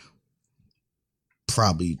 but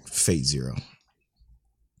probably Fate Zero.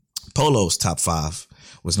 Polo's top 5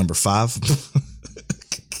 was number 5,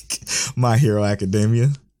 My Hero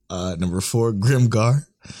Academia. Number 4, Grimgar.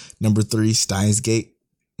 Number 3, Steins Gate.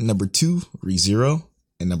 Number 2, ReZero.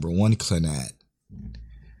 And number 1, Clannad.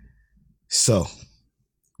 So,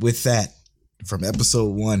 with that, from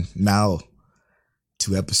episode 1 now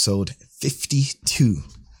to episode 52,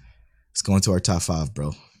 let's go into our top 5,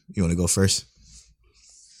 bro. You want to go first?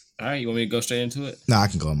 All right, you want me to go straight into it? Nah, I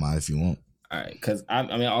can go on mine if you want. All right, because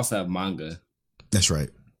I also have manga. That's right.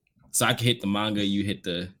 So I can hit the manga, you hit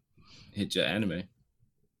your anime.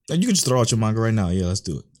 You can just throw out your manga right now. Yeah, let's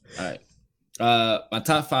do it. All right. My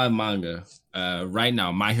top 5 manga right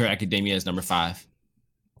now, My Hero Academia is number 5.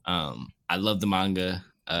 I love the manga.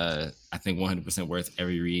 I think 100% worth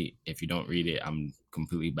every read. If you don't read it, I'm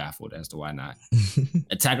completely baffled as to why not.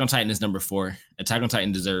 Attack on Titan is number 4. Attack on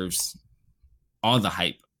Titan deserves all the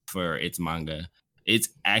hype for its manga. It's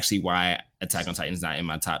actually why Attack on Titan is not in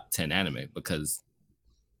my top 10 anime, because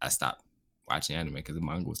I stopped watching anime because the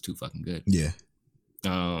manga was too fucking good. Yeah.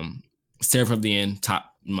 Seraph of the End,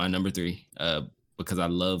 my number 3, because I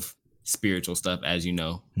love spiritual stuff, as you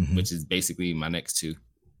know, which is basically my next 2.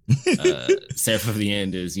 Seraph of the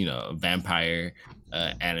End is, a vampire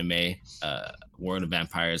anime, World of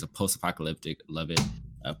Vampires, a post-apocalyptic, love it.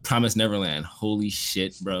 Promise Neverland, holy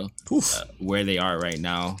shit, bro. Where they are right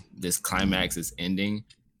now, this climax is ending.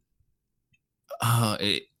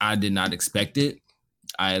 I did not expect it.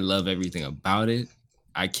 I love everything about it.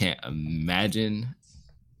 I can't imagine.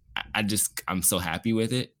 I'm so happy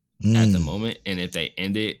with it at the moment. And if they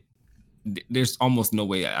end it, there's almost no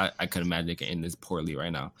way I could imagine it can end this poorly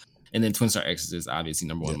right now. And then Twin Star Exorcist, obviously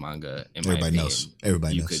number 1 manga. Everybody knows.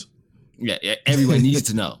 Everybody knows. Yeah, everyone needs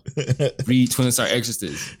to know. Read Twin Star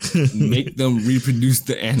Exorcist. Make them reproduce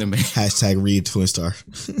the anime. # read Twin Star.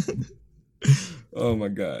 Oh my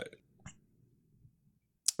god.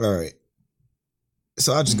 All right.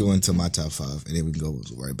 So I'll just go into my top 5 and then we can go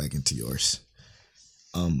right back into yours.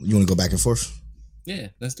 You want to go back and forth? Yeah,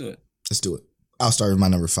 let's do it. Let's do it. I'll start with my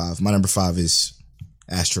number 5. My number 5 is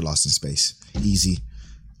Astra Lost in Space. Easy.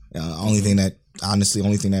 Only thing that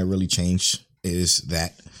really changed is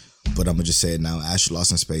that. But I'm gonna just say it now. Astra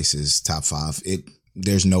Lost in Space is top 5.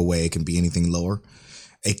 There's no way it can be anything lower.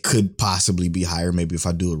 It could possibly be higher, maybe if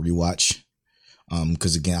I do a rewatch.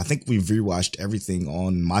 Because again, I think we've rewatched everything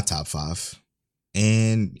on my top 5,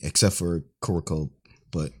 and except for Kuroko,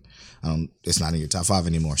 but it's not in your top 5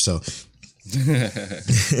 anymore. So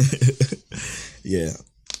yeah,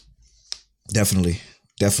 definitely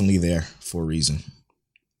there for a reason.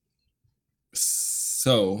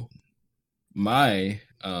 So my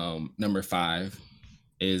number 5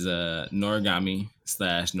 is Noragami /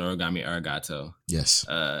 Noragami Arigato. Yes.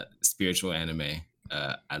 Spiritual anime.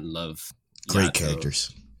 I love great Yato.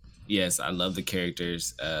 characters. Yes, I love the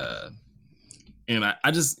characters. And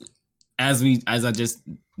I just, as I just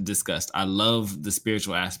discussed, I love the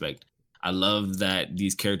spiritual aspect. I love that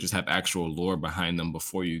these characters have actual lore behind them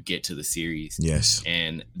before you get to the series. Yes.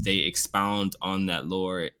 And they expound on that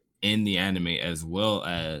lore in the anime, as well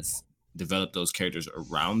as develop those characters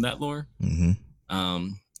around that lore. Mm-hmm.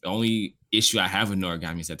 The only issue I have with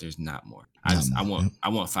Noragami is that there's not more. I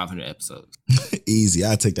want 500 episodes. Easy.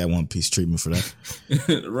 I'll take that One Piece treatment for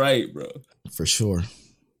that. Right, bro. For sure.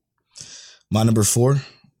 My number 4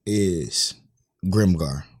 is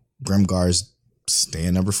Grimgar. Grimgar is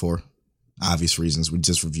staying number 4. Obvious reasons. We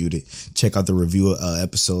just reviewed it. Check out the review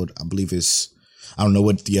episode. I believe I don't know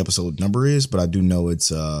what the episode number is, but I do know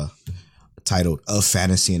it's titled Of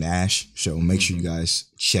Fantasy and Ash. So make sure you guys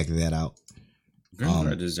check that out.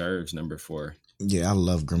 Grimgar deserves number 4. Yeah, I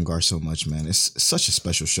love Grimgar so much, man. It's such a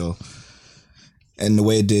special show. And the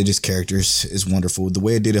way it did his characters is wonderful. The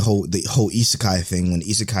way it did the whole isekai thing, when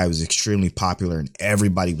isekai was extremely popular and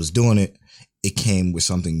everybody was doing it, it came with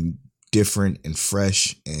something different and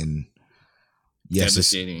fresh and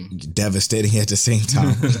devastating at the same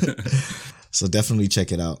time. So definitely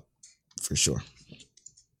check it out for for sure.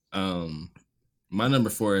 My number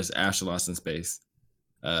 4 is Ash Lost in Space.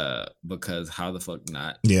 Because how the fuck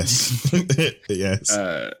not? Yes. Yes.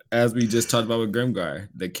 As we just talked about with Grimgar,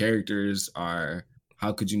 the characters are,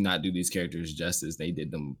 how could you not do these characters justice? They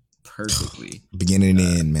did them perfectly. Beginning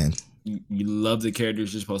and end, man. You love the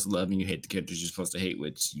characters you're supposed to love, and you hate the characters you're supposed to hate,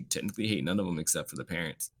 which you technically hate none of them except for the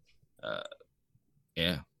parents.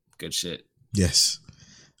 Yeah, good shit. Yes.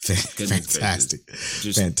 Fantastic. Fantastic.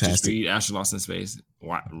 Just read Ash Lost in Space.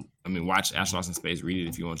 Watch Ash Lost in Space. Read it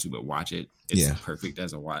if you want to, but watch it. It's perfect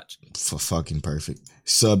as a watch. Fucking perfect.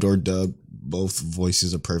 Subbed or dubbed, both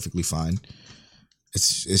voices are perfectly fine.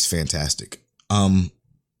 It's fantastic.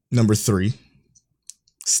 Number 3,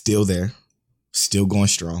 still there, still going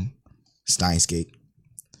strong. Steins Gate.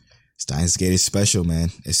 Steins Gate is special, man.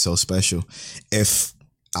 It's so special. If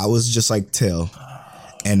I was just like Tell,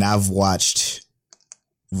 and I've watched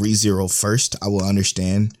ReZero first, I will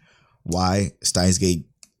understand why Steins Gate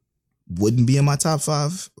wouldn't be in my top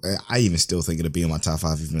 5. I even still think it'll be in my top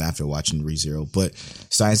 5 even after watching ReZero. But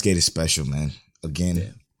Steins Gate is special, man.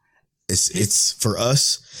 Again, it's for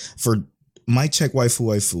us, for Mic Check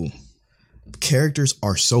Waifu. Characters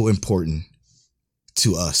are so important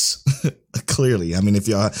to us. Clearly.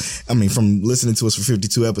 From listening to us for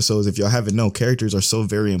 52 episodes, if y'all haven't known, characters are so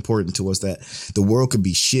very important to us that the world could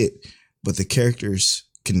be shit, but the characters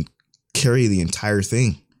can carry the entire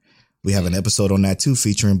thing. We have an episode on that too,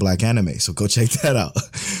 featuring Black anime. So go check that out.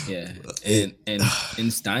 Yeah. And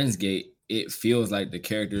in Steins Gate, it feels like the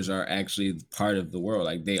characters are actually part of the world.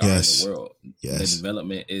 Like they are in the world. Yes. The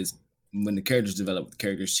development is, when the characters develop, the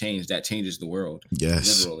characters change. That changes the world.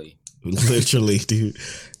 Yes. Literally, dude.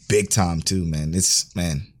 Big time too, man.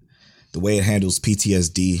 The way it handles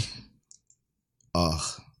PTSD.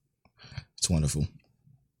 It's wonderful.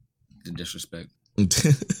 The disrespect.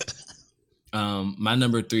 My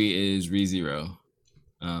number 3 is ReZero.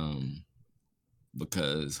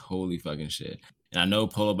 Because holy fucking shit. And I know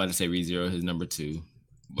Polo about to say ReZero his number 2,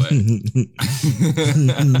 but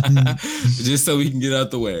just so we can get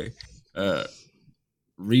out the way.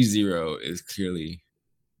 ReZero is clearly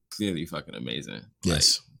fucking amazing.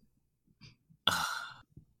 Yes.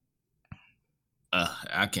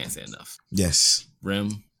 I can't say enough. Yes.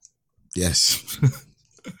 Rem. Yes.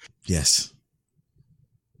 Yes.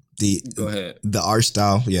 Go ahead. The art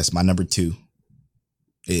style, yes, my number 2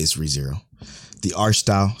 is ReZero. The art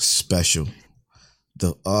style, special.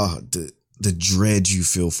 The dread you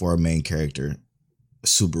feel for a main character,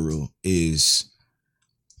 Subaru, is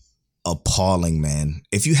appalling, man.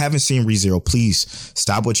 If you haven't seen ReZero, please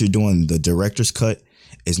stop what you're doing. The director's cut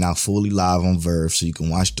is now fully live on Verve, so you can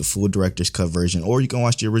watch the full director's cut version, or you can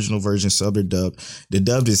watch the original version subbed or dubbed. The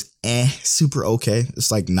dubbed is super okay.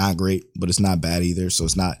 It's like not great, but it's not bad either. So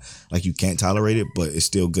it's not like you can't tolerate it, but it's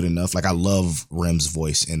still good enough. Like I love Rem's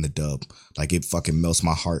voice in the dub. Like it fucking melts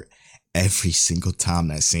my heart every single time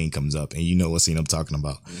that scene comes up, and you know what scene I'm talking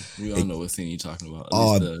about. We all know what scene you're talking about.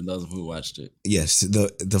 At least those who watched it. Yes,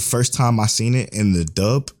 the first time I seen it in the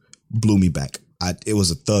dub blew me back. It was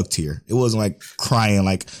a thug tear. It wasn't like crying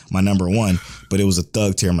like my number 1, but it was a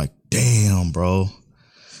thug tear. I'm like, damn, bro.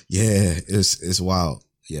 Yeah, it's wild.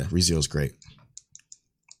 Yeah, ReZero's great.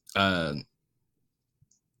 My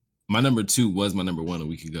number 2 was my number 1 a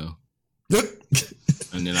week ago,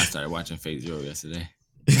 and then I started watching Fate Zero yesterday.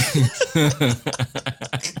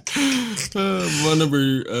 My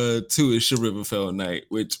number 2 is Shuriva Night,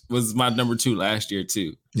 which was my number 2 last year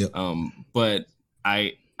too. Yep. But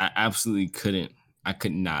I absolutely couldn't. I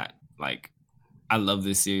could not. Like, I love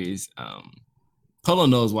this series. Polo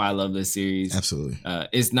knows why I love this series. Absolutely.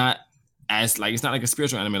 It's not like a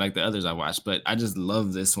spiritual anime like the others I watched, but I just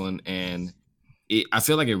love this one, and I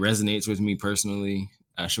feel like it resonates with me personally.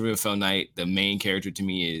 Shuriva Night, the main character to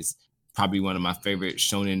me, is probably one of my favorite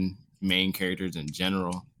shonen main characters in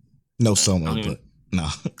general. No Soma, but no.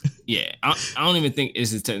 Yeah, I don't even think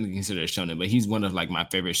this is technically considered a shonen, but he's one of like my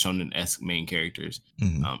favorite shonen-esque main characters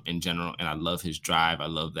in general. And I love his drive. I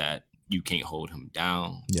love that you can't hold him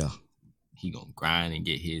down. Yeah. He gonna grind and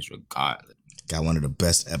get his regardless. Got one of the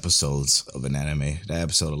best episodes of an anime. That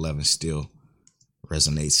episode 11 still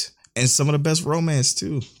resonates. And some of the best romance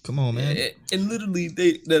too. Come on, man. Yeah, and literally,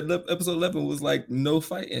 that episode 11 was like no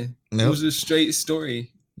fighting. Nope. It was just straight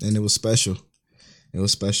story. And it was special. It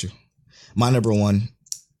was special. My number 1,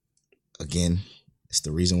 again, it's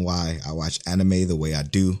the reason why I watch anime the way I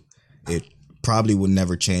do. It probably would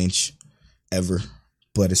never change ever,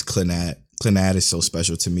 but it's Clannad. Clannad is so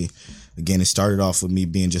special to me. Again, it started off with me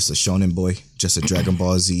being just a shonen boy, just a Dragon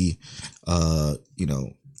Ball Z,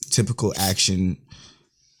 typical action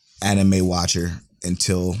anime watcher.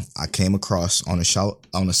 until I came across on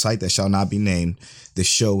a site that shall not be named this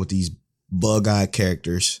show with these bug-eyed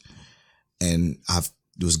characters, and I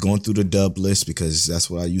was going through the dub list because that's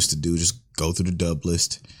what I used to do, just go through the dub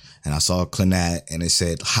list, and I saw Clannad and it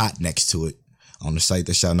said hot next to it on the site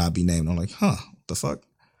that shall not be named. I'm like, what the fuck?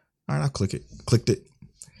 All right, I'll clicked it,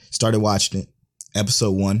 started watching it.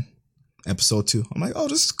 Episode 1, episode 2. I'm like, oh,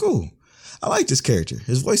 this is cool. I like this character.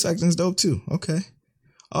 His voice acting is dope too. Okay.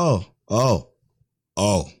 Oh.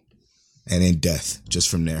 And then death just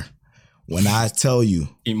from there. When I tell you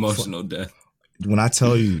emotional death. When I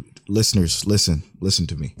tell you, listeners, listen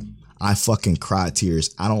to me. I fucking cry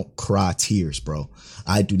tears. I don't cry tears, bro.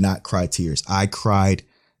 I do not cry tears. I cried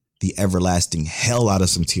the everlasting hell out of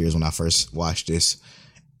some tears when I first watched this.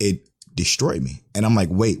 It destroyed me. And I'm like,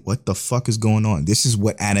 wait, what the fuck is going on? This is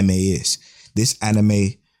what anime is.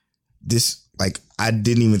 I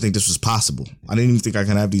didn't even think this was possible. I didn't even think I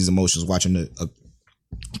can have these emotions watching a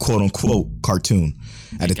quote unquote cartoon.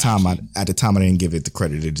 At the time, I didn't give it the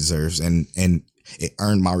credit it deserves, and it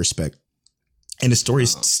earned my respect. And the story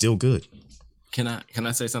is still good. Can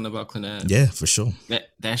I say something about Clannad? Yeah, for sure.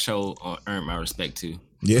 That show earned my respect too.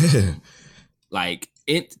 Yeah, like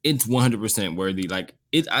it's 100% worthy. Like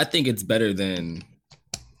I think it's better than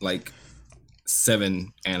like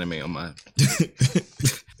 7 anime on my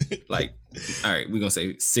like. All right, we're gonna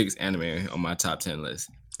say 6 anime on my top 10 list.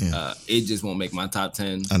 Yeah. It just won't make my top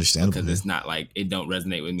 10. Understandable, because it's not like it don't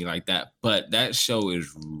resonate with me like that. But that show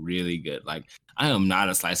is really good. Like I am not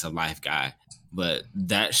a slice of life guy, but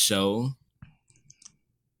that show,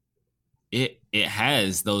 it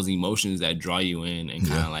has those emotions that draw you in and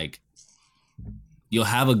kind of like you'll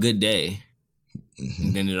have a good day,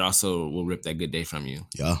 and then it also will rip that good day from you.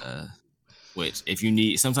 Yeah. Which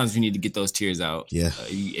sometimes you need to get those tears out. Yeah.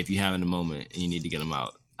 If you have in a moment and you need to get them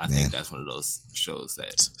out, I think that's one of those shows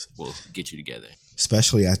that will get you together.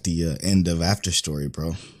 Especially at the end of After Story,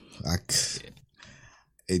 bro. I couldn't.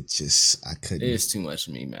 It's too much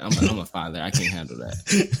for me, man. I'm a father. I can't handle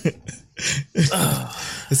that.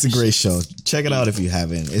 It's a great show. Check it out if you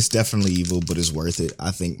haven't. It's definitely evil, but it's worth it.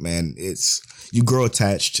 I think, man, you grow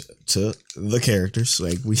attached to the characters.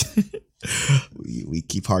 Like we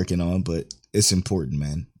keep harking on, but it's important,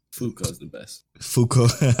 man. Fuko's the best.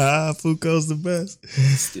 Fuko's the best.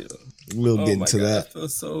 Still. We'll get into that. I feel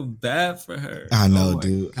so bad for her. I know,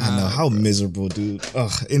 dude. God, I know. How miserable, dude.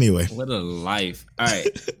 Anyway. What a life. All right.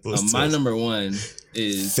 My number 1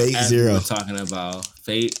 is Fate Zero. We're talking about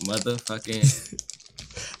Fate motherfucking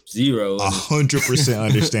Zero. 100%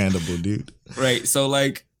 understandable, dude. Right. So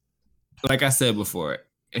like I said before,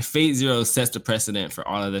 if Fate Zero sets the precedent for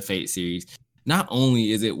all of the Fate series. Not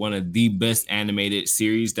only is it one of the best animated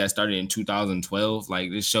series that started in 2012,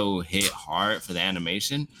 like this show hit hard for the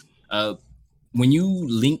animation. When you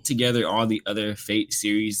link together all the other Fate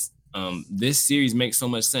series, this series makes so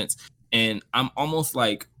much sense. And I'm almost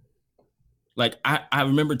like I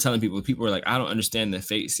remember telling people were like, I don't understand the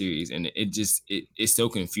Fate series, and it's so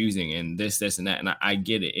confusing and this and that. And I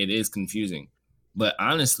get it. It is confusing. But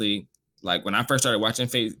honestly, like when I first started watching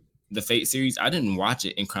the Fate series, I didn't watch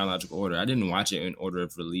it in chronological order. I didn't watch it in order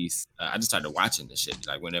of release. I just started watching the shit.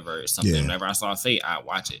 Like whenever I saw Fate, I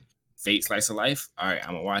watch it. Fate Slice of Life, all right,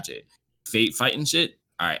 I'm gonna watch it. Fate fighting shit,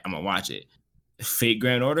 all right, I'm gonna watch it. Fate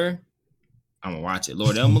Grand Order, I'm gonna watch it.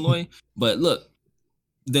 Lord Elmaloy. But look,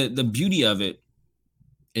 the beauty of it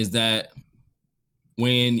is that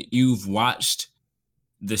when you've watched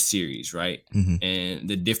the series, right, and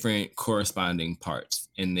the different corresponding parts,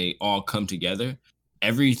 and they all come together,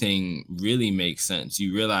 everything really makes sense.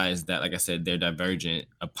 You realize that, like I said, they're divergent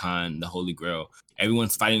upon the Holy Grail.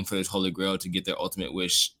 Everyone's fighting for this Holy Grail to get their ultimate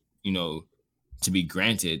wish, to be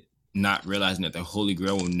granted, not realizing that the Holy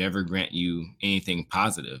Grail will never grant you anything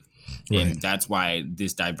positive. Right. And that's why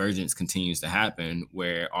this divergence continues to happen,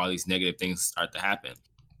 where all these negative things start to happen.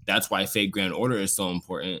 That's why Fate Grand Order is so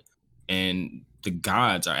important. And the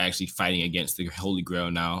gods are actually fighting against the Holy Grail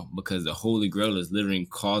now, because the Holy Grail is literally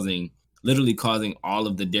causing all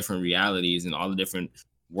of the different realities and all the different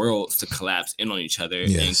worlds to collapse in on each other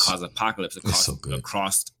and cause apocalypse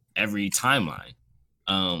across every timeline.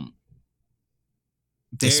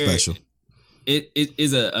 It's special. It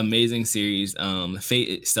is an amazing series. Fate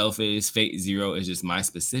itself Fate Zero is just my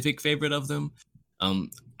specific favorite of them.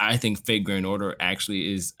 I think Fate Grand Order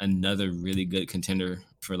actually is another really good contender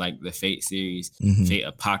for like the Fate series. Fate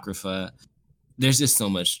Apocrypha. There's just so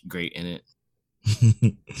much great in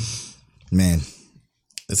it. Man,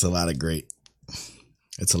 it's a lot of great.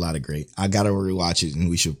 I gotta rewatch it, and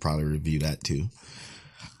we should probably review that too.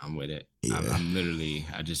 I'm with it. Yeah.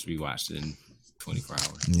 I just rewatched it in 24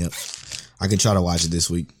 hours. Yep. I can try to watch it this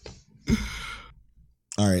week.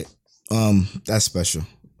 All right. That's special.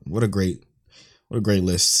 What a great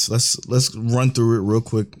list. Let's run through it real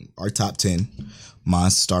quick. Our top 10.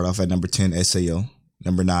 Mine start off at number 10, SAO.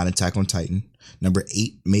 Number 9, Attack on Titan. Number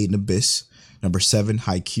 8, Made in Abyss. Number 7,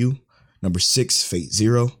 Haikyuu. Number 6, Fate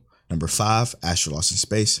Zero. Number 5, Astro Lost in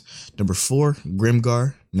Space. Number 4,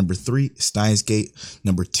 Grimgar. Number 3, Steins Gate.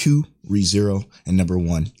 Number 2, ReZero. And number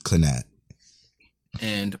 1, Clannad.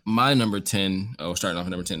 And my number 10, starting off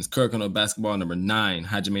at number 10 is Kuroko no Basketball. Number 9,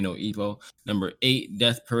 Hajime no Ippo. Number 8,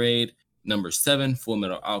 Death Parade. Number 7, Full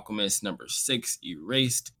Metal Alchemist. Number 6,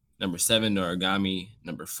 Erased. Number 7, Noragami.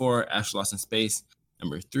 Number 4, Astro Lost in Space.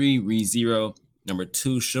 Number 3, ReZero. Number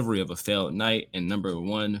 2, Chivalry of a Failed Knight. And number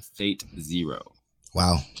 1, Fate Zero.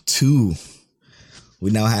 Wow, 2.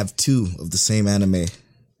 We now have 2 of the same anime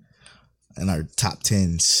in our top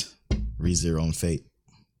 10s. ReZero and Fate.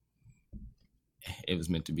 It was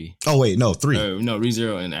meant to be. Oh wait, no, 3. No,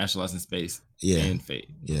 ReZero and Astro Lost in Space. Yeah, and Fate.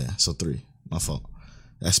 Yeah, so 3. My fault.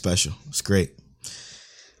 That's special. It's great.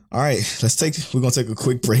 All right, we're gonna take a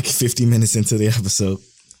quick break. 50 minutes into the episode.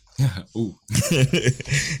 Ooh.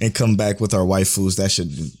 And come back with our waifus.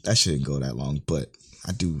 That shouldn't go that long, but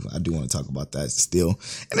I do want to talk about that still.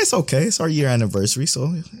 And it's okay. It's our year anniversary,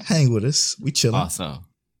 so hang with us. We chilling. Also,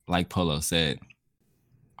 like Polo said,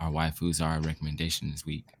 our waifus are our recommendation this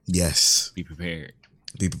week. Yes. Be prepared.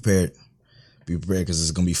 Be prepared. Be prepared because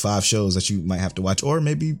there's going to be 5 shows that you might have to watch, or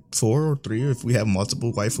maybe 4 or 3, or if we have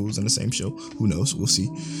multiple waifus in the same show. Who knows? We'll see.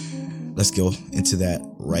 Let's go into that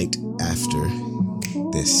right after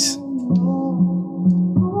this.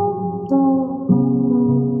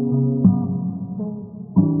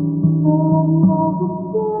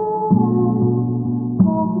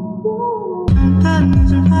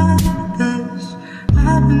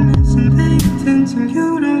 I've been missing, paying attention.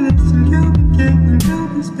 You don't listen, you've been getting,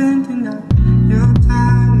 you've been spending all your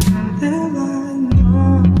time on their line.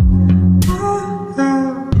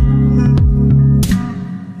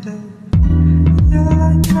 You're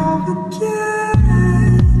like, never again,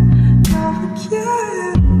 never again.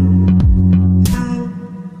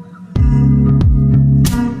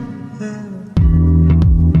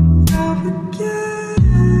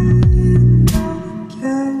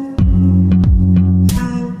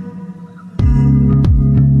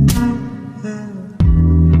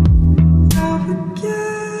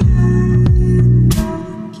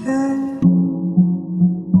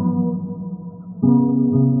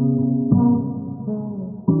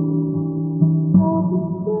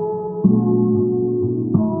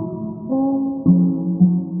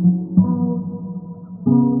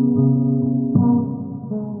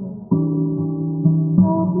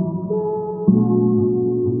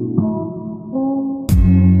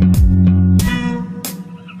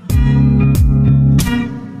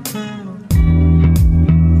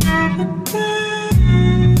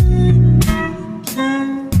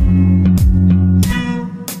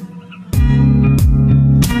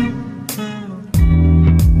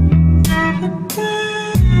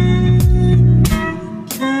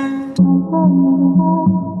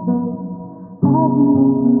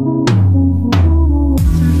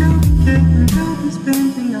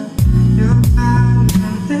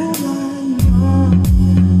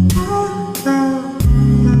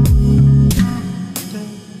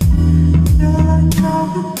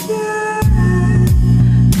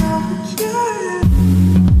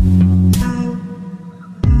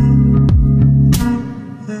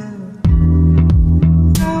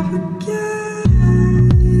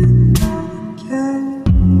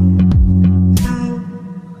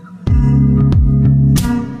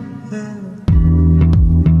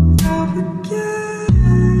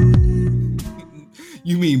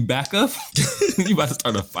 Back up? You about to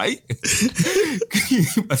start a fight?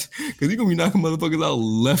 Because you're going to be knocking motherfuckers out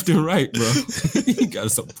left and right, bro. You got to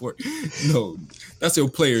support. No, that's your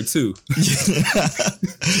player too.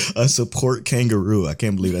 A support kangaroo. I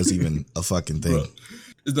can't believe that's even a fucking thing. Bro,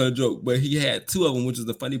 it's not a joke, but he had 2 of them, which is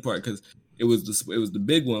the funny part because it was the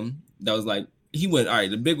big one that was like, he went, all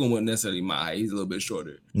right, the big one wasn't necessarily my height. He's a little bit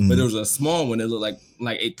shorter. Mm-hmm. But there was a small one that looked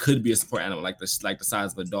like it could be a support animal, like the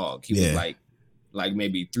size of a dog. He was like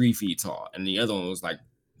maybe 3 feet tall, and the other one was like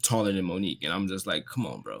taller than Monique. And I'm just like, come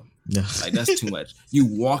on, bro. Yeah. Like, that's too much. You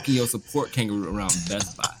walking your support kangaroo around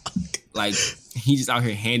Best Buy. Like, he just out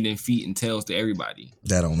here handing feet and tails to everybody.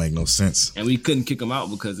 That don't make no sense. And we couldn't kick him out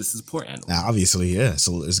because it's a support animal. Now, obviously, yeah.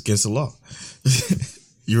 So it's against the law.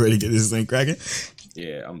 You ready to get this thing cracking?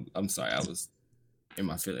 Yeah, I'm sorry. I was in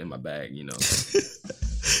my bag, you know.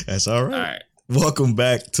 That's all right. All right. Welcome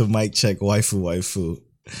back to Mic Check Waifu.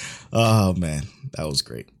 Oh man, that was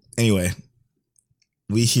great. Anyway,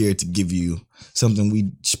 we here to give you something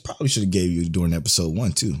we probably should have gave you during episode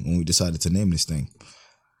 1 too, when we decided to name this thing.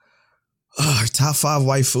 Our top 5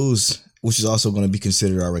 waifus, which is also going to be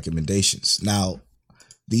considered our recommendations. Now,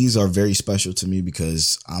 these are very special to me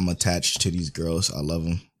because I'm attached to these girls. I love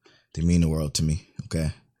them. They mean the world to me.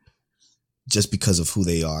 Okay. Just because of who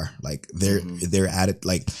they are. Like they're at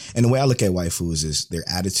like, and the way I look at waifus is their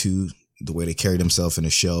attitude, the way they carry themselves in the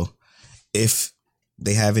show. If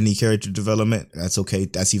they have any character development, that's okay.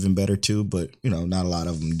 That's even better too. But not a lot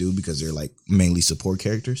of them do because they're like mainly support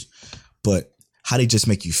characters. But how they just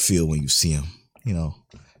make you feel when you see them,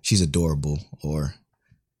 she's adorable or,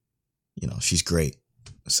 she's great.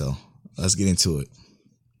 So let's get into it.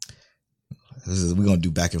 We're going to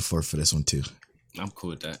do back and forth for this one too. I'm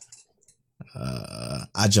cool with that.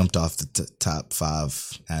 I jumped off the top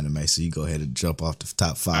 5 anime, so you go ahead and jump off the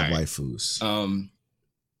top 5 waifus.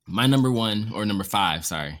 My number 1 or number 5,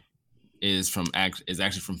 sorry, is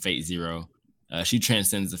actually from Fate Zero. She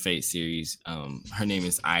transcends the Fate series. Her name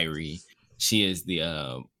is Irie. She is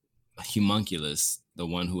the homunculus, the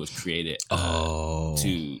one who was created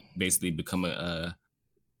to basically become a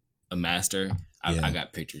master. I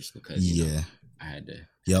got pictures because I had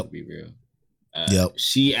to be real.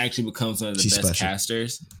 She actually becomes one of the best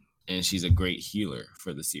casters, and she's a great healer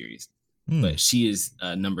for the series. But she is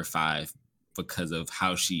number 5 because of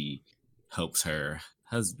how she helps her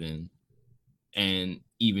husband. And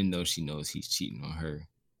even though she knows he's cheating on her,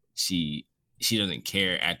 she doesn't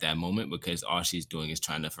care at that moment because all she's doing is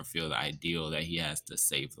trying to fulfill the ideal that he has to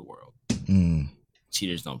save the world.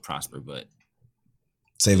 Cheaters don't prosper, but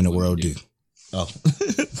saving the world do. Oh,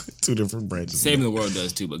 2 different branches. Saving the world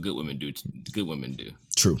does too, but good women do. Good women do.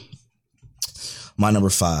 True. My number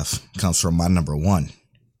 5 comes from my number 1.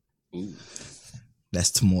 Ooh.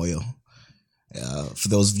 That's Tomoyo. For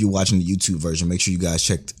those of you watching the YouTube version, make sure you guys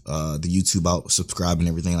check the YouTube out, subscribe and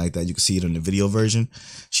everything like that. You can see it in the video version.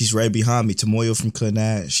 She's right behind me. Tomoyo from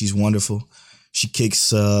Clannad. She's wonderful. She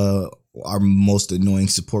kicks our most annoying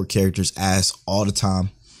support characters' ass all the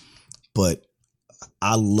time. But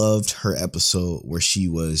I loved her episode where she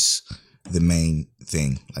was the main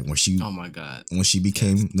thing. Like when she, oh my God, when she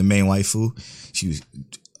became the main waifu,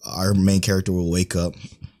 our main character will wake up,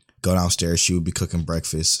 go downstairs. She would be cooking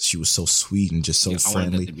breakfast. She was so sweet and just so friendly. I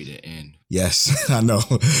wanted that to be the end. Yes, I know.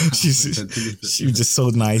 She was just so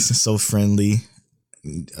nice and so friendly.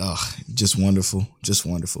 Just wonderful. Just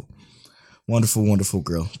wonderful. Wonderful, wonderful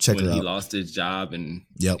girl. Check her out. He lost his job and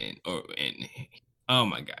oh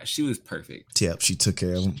my gosh, she was perfect. Yep, she took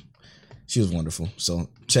care of him. She was wonderful. So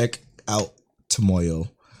check out Tomoyo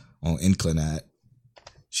on Clannad.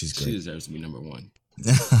 She's great. She deserves to be number 1.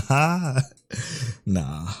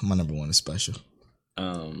 Nah, my number 1 is special.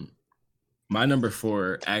 My number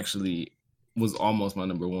 4 actually was almost my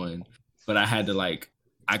number 1, but I had to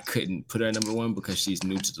I couldn't put her at number 1 because she's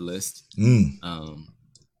new to the list. And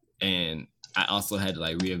I also had to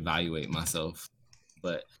reevaluate myself.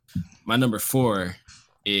 But my number 4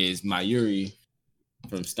 is Mayuri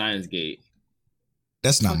from Steins Gate.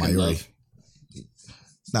 That's not Mayuri.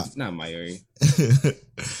 It's not Mayuri.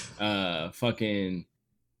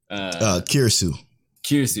 Kirisu.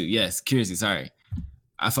 Kirisu, yes, Kirisu. Sorry,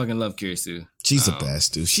 I fucking love Kirisu. She's the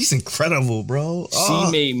best, dude. She's incredible, bro. She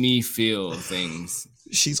made me feel things.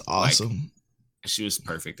 She's awesome. She was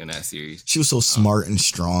perfect in that series. She was so smart and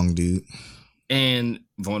strong, dude. And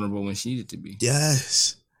vulnerable when she needed to be.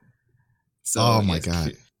 Yes. So, oh my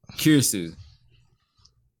God. Kirisu.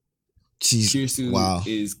 Kirisu wow.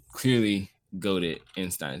 is clearly goated in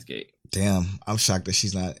Steins Gate. Damn, I'm shocked that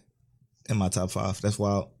she's not in my top 5. That's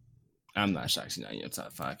wild. I'm not shocked she's not in your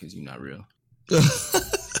top 5 because you're not real.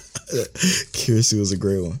 Kirisu was a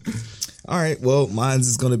great one. All right, well, mine's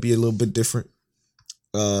is going to be a little bit different.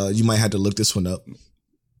 You might have to look this one up.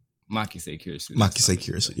 Makise Kirisu. Makise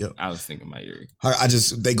Kirisu, yep. I was thinking Mayuri.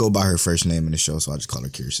 They go by her first name in the show, so I just call her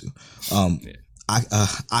Kirisu.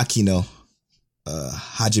 Akino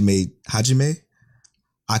Hajime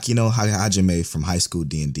Akino Hajime from High School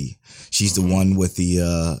D&D. She's the one with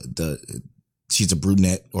she's a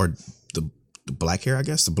brunette or the black hair, I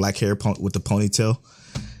guess. The black hair with the ponytail.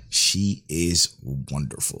 She is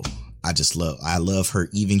wonderful. I love her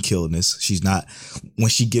even killedness. She's not, when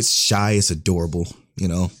she gets shy, it's adorable,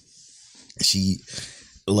 She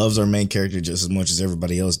loves our main character just as much as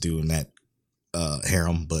everybody else do in that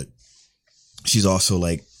harem, but she's also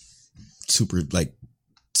super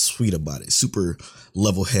sweet about it, super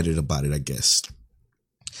level-headed about it, I guess.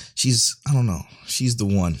 I don't know. She's the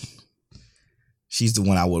one. She's the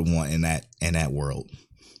one I would want in that world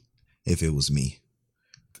if it was me.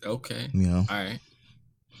 Okay. All right.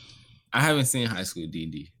 I haven't seen High School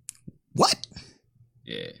D&D. What?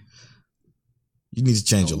 Yeah. You need to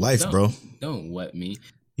change your life, bro. Don't wet me.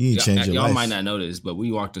 You need to change your y'all life. might not know this, but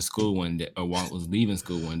we walked to school one day, or was leaving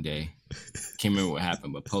school one day. Can't remember what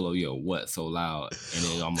happened, but Polo yelled "what" so loud, and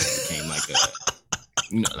it almost became like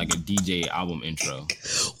a DJ album intro.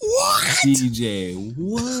 What? DJ,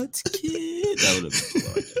 what kid? That would have been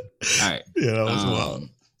cool. All right. Yeah, that was wild.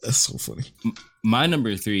 That's so funny. My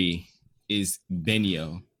number 3 is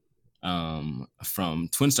Benio, from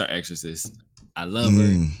Twin Star Exorcist. I love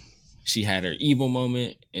her. She had her evil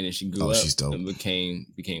moment, and then she grew up she's dope. and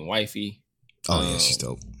became wifey. Yeah, she's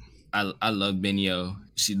dope. I love Benio.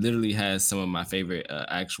 She literally has some of my favorite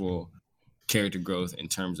actual character growth in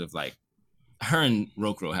terms of like her and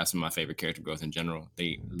Rokuro have some of my favorite character growth in general.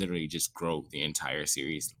 They literally just grow the entire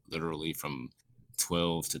series, literally from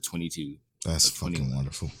 12 to 22. That's fucking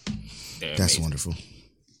wonderful. That's amazing. Wonderful.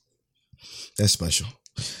 That's special.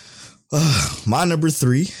 My number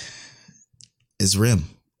 3 is Rim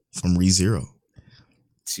from ReZero.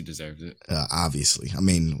 She deserves it. Obviously. I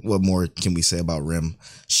mean, what more can we say about Rim?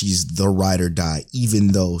 She's the ride or die, even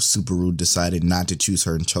though Subaru decided not to choose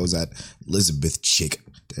her and chose that Elizabeth chick.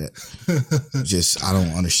 That I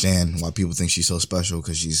don't understand why people think she's so special,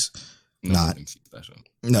 because she's not. She's special.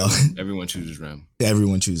 No. Everyone chooses Rim.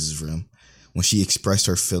 Everyone chooses Rim. When she expressed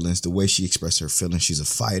her feelings, the way she expressed her feelings, she's a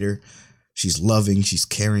fighter. She's loving. She's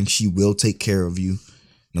caring. She will take care of you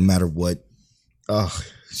no matter what. Oh,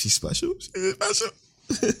 she's special. She's special.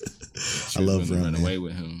 I love Rim. Run away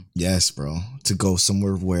with him. Yes, bro. To go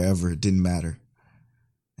somewhere, wherever, it didn't matter,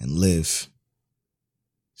 and live.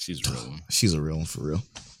 She's a real one. She's a real one for real.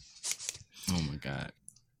 Oh my God,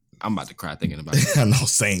 I'm about to cry thinking about it. I know,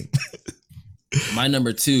 same. My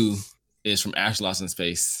number 2 is from Ash Lost in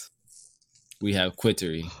Space. We have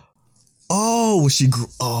Quittery. Oh, she grew.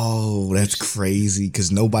 Oh, that's crazy,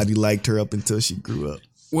 because nobody liked her up until she grew up.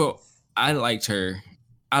 Well, I liked her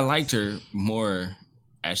more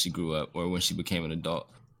as she grew up, or when she became an adult.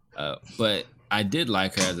 But I did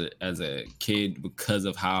like her as a kid because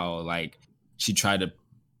of how like she tried to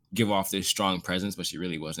give off this strong presence, but she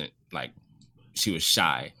really wasn't. Like, she was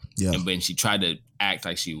shy. Yeah. And then she tried to act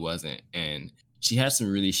like she wasn't, and she had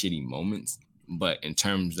some really shitty moments. But in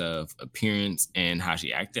terms of appearance and how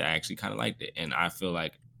she acted, I actually kind of liked it. And I feel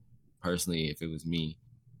like, personally, if it was me,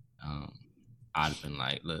 I'd have been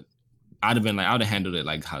like, look, I would have handled it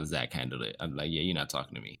like how Zach handled it. I'd be like, yeah, you're not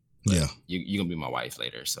talking to me. But yeah. You're going to be my wife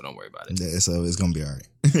later, so don't worry about it. Yeah, so it's going to be all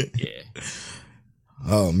right. Yeah.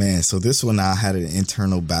 Oh, man. So this one I had an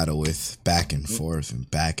internal battle with, back and forth and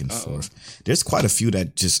back and forth. There's quite a few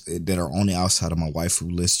that are on the outside of my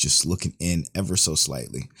waifu list, just looking in ever so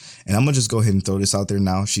slightly. And I'm going to just go ahead and throw this out there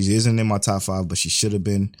now. She isn't in my top 5, but she should have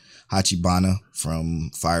been. Hachibana from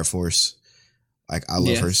Fire Force. Like, I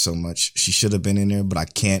love her so much. She should have been in there, but I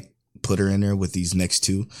can't put her in there with these next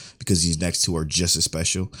 2, because these next 2 are just as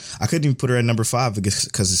special. I couldn't even put her at number 5 because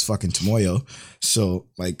it's fucking Tomoyo. So,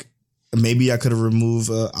 like, maybe I could have removed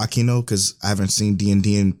Akino, because I haven't seen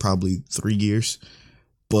D&D in probably 3 years.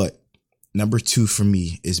 But number 2 for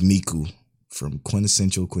me is Miku from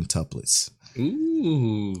Quintessential Quintuplets.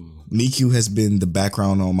 Ooh. Miku has been the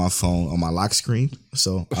background on my phone, on my lock screen.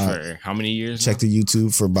 So for how many years? Checked the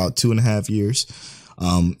YouTube for about 2.5 years.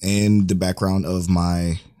 And the background of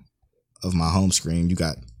my home screen. You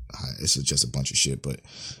got it's just a bunch of shit, but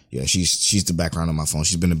yeah, she's the background on my phone.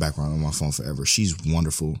 She's been the background on my phone forever. She's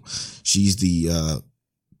wonderful. She's the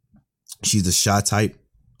shy type,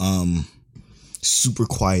 super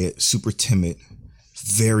quiet, super timid,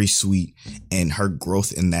 very sweet, and her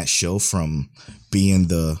growth in that show from being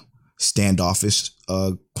the standoffish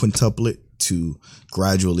quintuplet to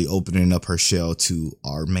gradually opening up her shell to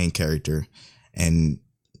our main character and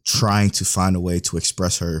trying to find a way to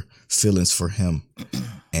express her feelings for him,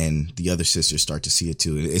 and the other sisters start to see it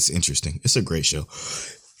too. It's interesting. It's a great show.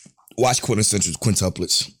 Watch Quintessential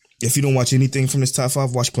Quintuplets. If you don't watch anything from this top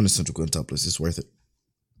 5, watch Quintessential Quintuplets. It's worth it.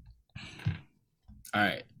 All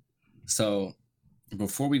right. So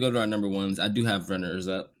before we go to our number 1s, I do have runners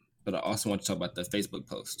up, but I also want to talk about the Facebook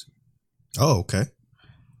post. Oh, okay.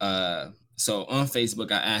 So on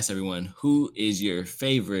Facebook, I asked everyone, who is your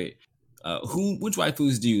favorite? Which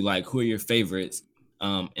waifus do you like? Who are your favorites?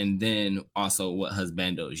 And then also what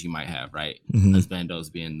husbandos you might have, right? Mm-hmm.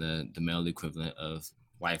 Husbandos being the male equivalent of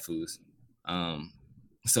waifus.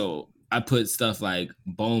 So I put stuff like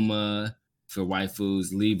Boma for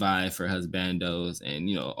waifus, Levi for husbandos, and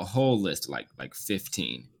a whole list like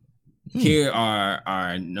 15. Here are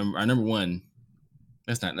our number 1.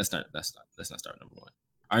 Let's not start number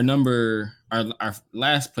 1. Our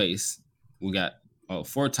last place, we got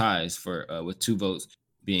 4 ties for with 2 votes,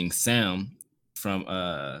 being Sam from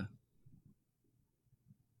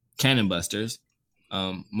Cannon Busters,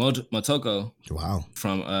 Motoko Wow.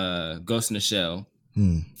 from Ghost in the Shell,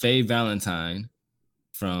 Hmm. Faye Valentine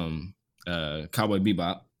from Cowboy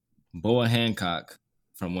Bebop, Boa Hancock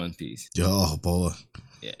from One Piece. Oh boy.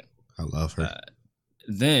 Yeah. I love her.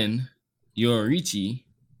 Then Yoruichi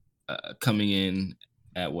coming in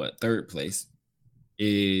at third place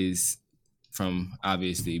is from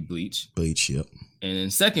obviously Bleach. Bleach, yep. And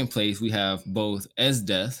in second place we have both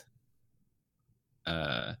Esdeath,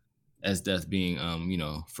 Esdeath being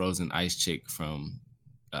frozen ice chick from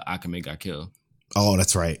Akame ga Kill. Oh,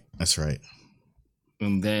 that's right. That's right.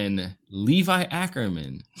 And then Levi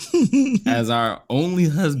Ackerman as our only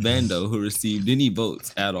husbando who received any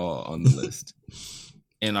votes at all on the list.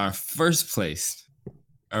 And our first place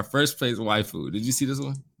waifu. Did you see this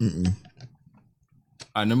one? Mm-mm.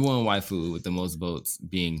 Our number one waifu with the most votes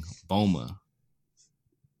being Bulma.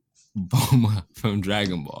 Bulma from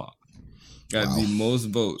Dragon Ball. Got the most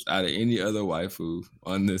votes out of any other waifu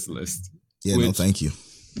on this list. Yeah, no, thank you.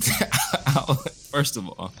 First of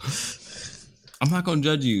all, I'm not gonna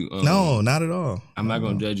judge you. No, not at all. I'm not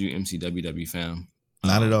gonna judge you, MCWW fam.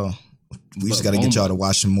 Not at all. We just got to get y'all to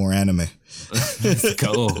watch some more anime. Let's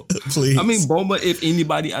go. Please. I mean, Bulma, if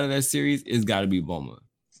anybody out of that series, it's got to be Bulma.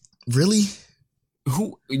 Really?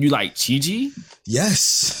 Who you like, Chi-Chi?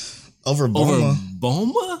 Yes. Over Bulma.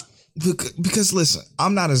 Bulma? Because listen,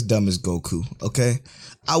 I'm not as dumb as Goku, okay?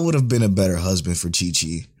 I would have been a better husband for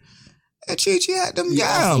Chi-Chi. And Chi-Chi had them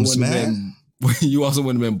yams, man. You also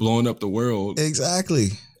wouldn't have been blowing up the world. Exactly.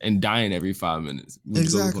 And dying every 5 minutes.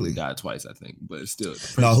 Exactly. Goku died twice, I think, but still.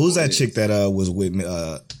 No, who's that chick that was with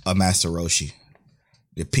a Master Roshi?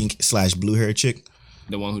 The pink / blue hair chick?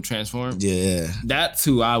 The one who transformed? Yeah. That's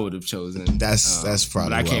who I would have chosen. That's probably.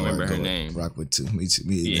 But I can't remember her name. Rock with too. Me too.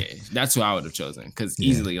 Me either. Yeah, that's who I would have chosen. Because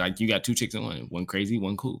easily, like, you got two chicks in one. One crazy,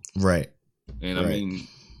 one cool. Right. And I mean,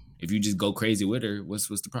 if you just go crazy with her, what's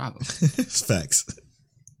the problem? Facts.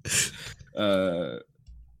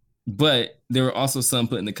 But there were also some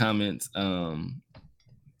put in the comments,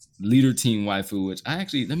 leader team waifu, which I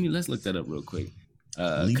actually let's look that up real quick.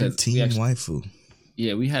 Leader team waifu.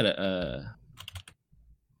 Yeah, we had a.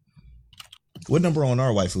 What number on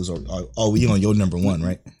our waifus are we on your number one,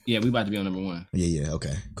 right? Yeah, we about to be on number one. Yeah.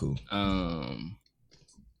 Okay, cool. Can't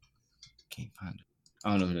find it.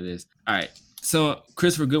 I don't know who that is. All right, so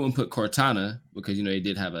Christopher Goodwin put Cortana because he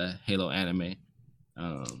did have a Halo anime.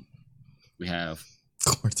 We have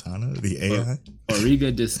Cortana, the AI.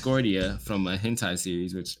 Origa Discordia from a hentai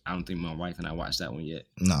series, which I don't think my wife and I watched that one yet.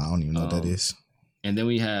 No, I don't even know what that is. And then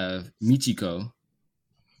we have Michiko.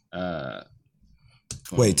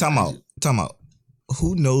 Wait, time out.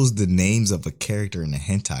 Who knows the names of a character in a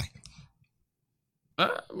hentai?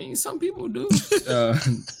 I mean, some people do.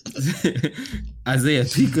 Isaiah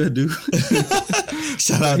Pika do.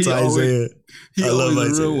 Shout out to Isaiah. He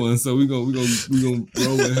always a real one, so we gonna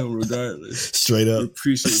roll with him regardless. Straight up. We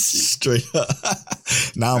appreciate you. Straight up.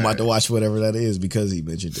 Now I'm about to watch whatever that is because he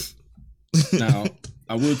mentioned it. Now,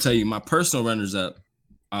 I will tell you, my personal runners up.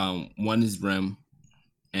 One is Rem,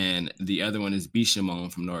 and the other one is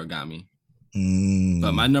Bishamon from Noragami.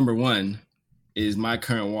 But my number one is my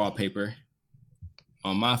current wallpaper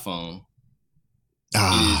on my phone. It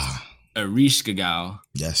is Arish Gagao.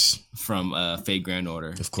 Yes. From Fate Grand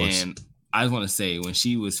Order. Of course. And I just want to say, when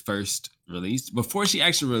she was first released, before she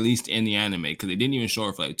actually released in the anime, because they didn't even show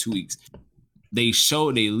her for like 2 weeks, they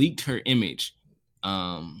leaked her image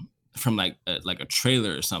from like a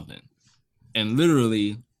trailer or something. And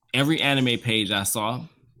literally every anime page I saw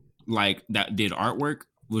like that did artwork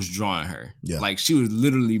was drawing her. Yeah. Like she was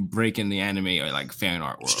literally breaking the anime or like fan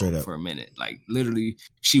art world for a minute. Like literally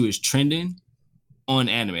she was trending on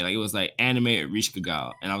anime. Like it was like anime at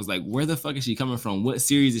Rishkagal. And I was like, where the fuck is she coming from? What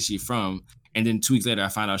series is she from? And then 2 weeks later I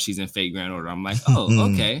found out she's in Fate Grand Order. I'm like,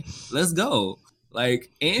 oh, okay, let's go. Like,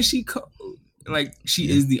 and she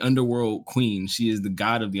is the underworld queen. She is the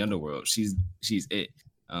god of the underworld. She's it.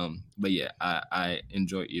 But yeah, I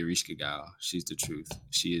enjoy Irishka Gao. She's the truth.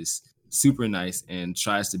 She is super nice and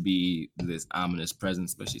tries to be this ominous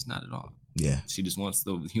presence, but she's not at all. Yeah. She just wants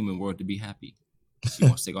the human world to be happy. She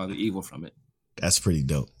wants to take all the evil from it. That's pretty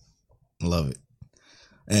dope. Love it.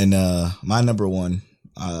 And my number one,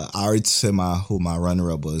 I already said who my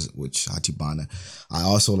runner-up was, which Hachibana. I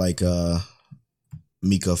also like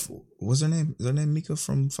Mika. What's her name? Is her name Mika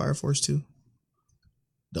from Fire Force 2?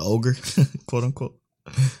 The ogre, quote unquote.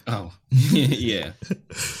 Oh, yeah.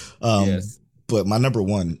 Yes. But my number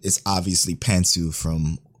one is obviously Pantsu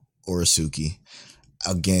from Orosuki.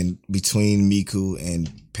 Again, between Miku and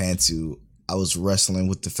Pantsu, I was wrestling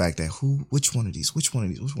with the fact that which one of these,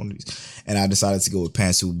 and I decided to go with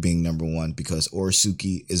Pantsu being number one because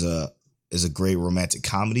Orosuke is a great romantic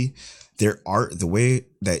comedy. The way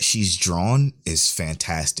that she's drawn is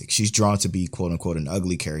fantastic. She's drawn to be quote unquote an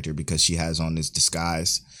ugly character because she has on this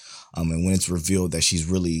disguise. And when it's revealed that she's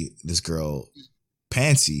really this girl,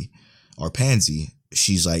 Pansy,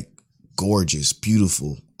 she's like gorgeous,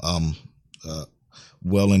 beautiful,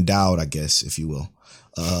 well endowed, I guess, if you will.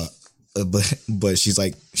 But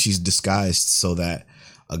she's disguised so that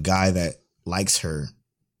a guy that likes her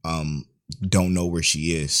don't know where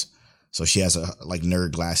she is. So she has like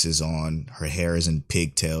nerd glasses on. Her hair is in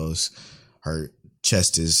pigtails. Her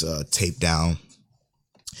chest is taped down.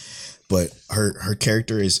 But her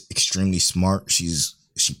character is extremely smart. She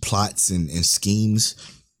plots and schemes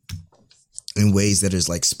in ways that is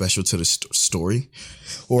like special to the story.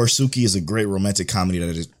 Orosuke is a great romantic comedy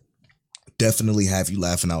that is definitely have you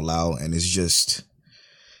laughing out loud, and it's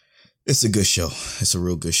a good show. It's a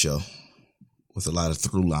real good show with a lot of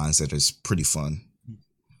through lines that is pretty fun.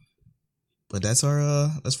 But that's our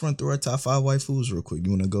let's run through our top 5 waifus real quick.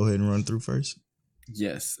 You want to go ahead and run through first?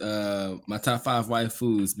 Yes. My top 5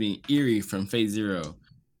 waifus being Eri from Fate Zero,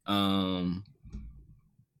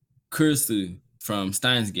 Kurisu from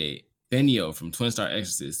Steins Gate, Benio from Twin Star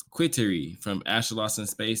Exorcist, Quiteri from Asher Lost in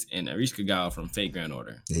Space, and Arishika Gao from Fate Grand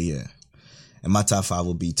Order. Yeah. And my top 5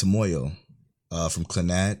 will be Tomoyo from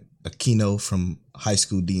Clannad, Akino from High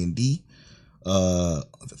School D&D.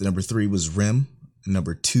 Number 3 was Rem.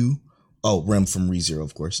 Number 2, Rem from ReZero,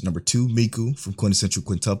 of course. Number 2, Miku from Quintessential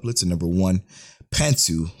Quintuplets. And number 1,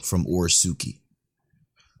 Pantsu from Orosuke.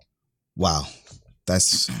 Wow.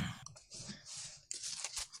 That's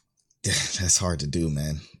hard to do,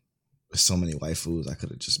 man. There's so many waifus I could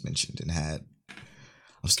have just mentioned and had.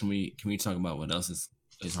 Can we talk about what else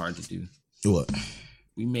is hard to do? What?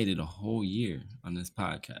 We made it a whole year on this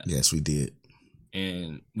podcast. Yes, we did.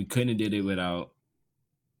 And we couldn't have did it without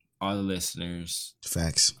all the listeners.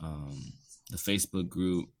 Facts. The Facebook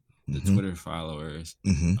group, the Twitter followers,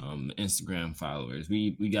 the Instagram followers.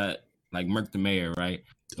 We got like Merc the Mayor, right?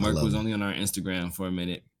 Merc was only on our Instagram for a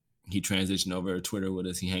minute. He transitioned over to Twitter with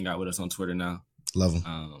us. He hang out with us on Twitter now. Love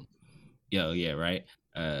him. Yeah, right.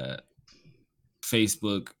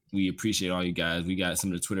 Facebook, we appreciate all you guys. We got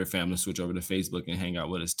some of the Twitter family switch over to Facebook and hang out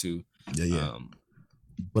with us too. Yeah.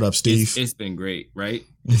 What up, Steve? It's been great, right?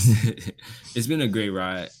 It's been a great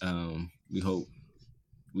ride. We hope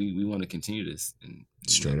we want to continue this and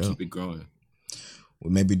straight up keep it growing.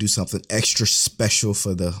 We'll maybe do something extra special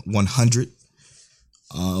for the 100.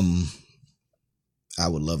 I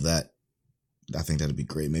would love that. I think that'd be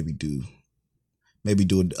great. Maybe do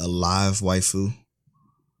a live waifu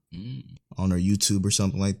on our YouTube or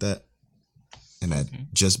something like that. And that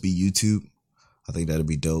just be YouTube. I think that'd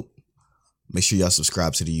be dope. Make sure y'all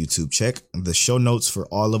subscribe to the YouTube. Check the show notes for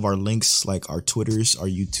all of our links, like our Twitters, our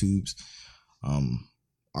YouTubes,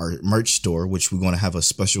 our merch store, which we're going to have a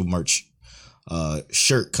special merch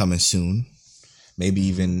shirt coming soon. Maybe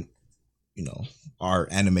even, our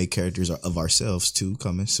anime characters of ourselves too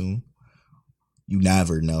coming soon. You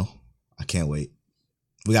never know. I can't wait.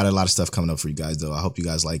 We got a lot of stuff coming up for you guys, though. I hope you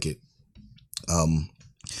guys like it.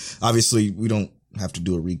 Obviously, we don't have to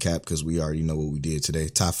do a recap because we already know what we did today.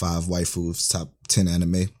 Top 5 waifus, top 10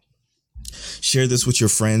 anime. Share this with your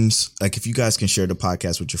friends. Like, if you guys can share the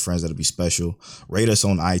podcast with your friends, that'll be special. Rate us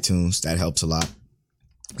on iTunes. That helps a lot.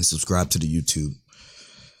 And subscribe to the YouTube.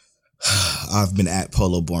 I've been at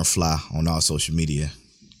Polo Born Fly on all social media.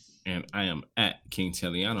 And I am at King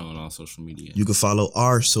Teliano on all social media. You can follow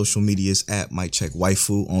our social medias at Mike Check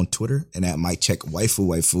Waifu on Twitter and at Mike Check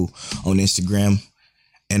Waifu on Instagram.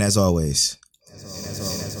 And as always,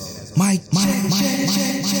 Mike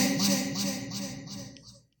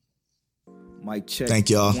check. Thank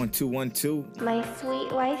y'all. 1 2 1 2. My sweet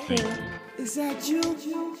waifu. Is that you?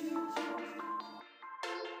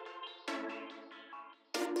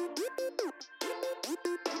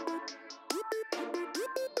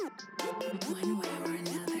 One way or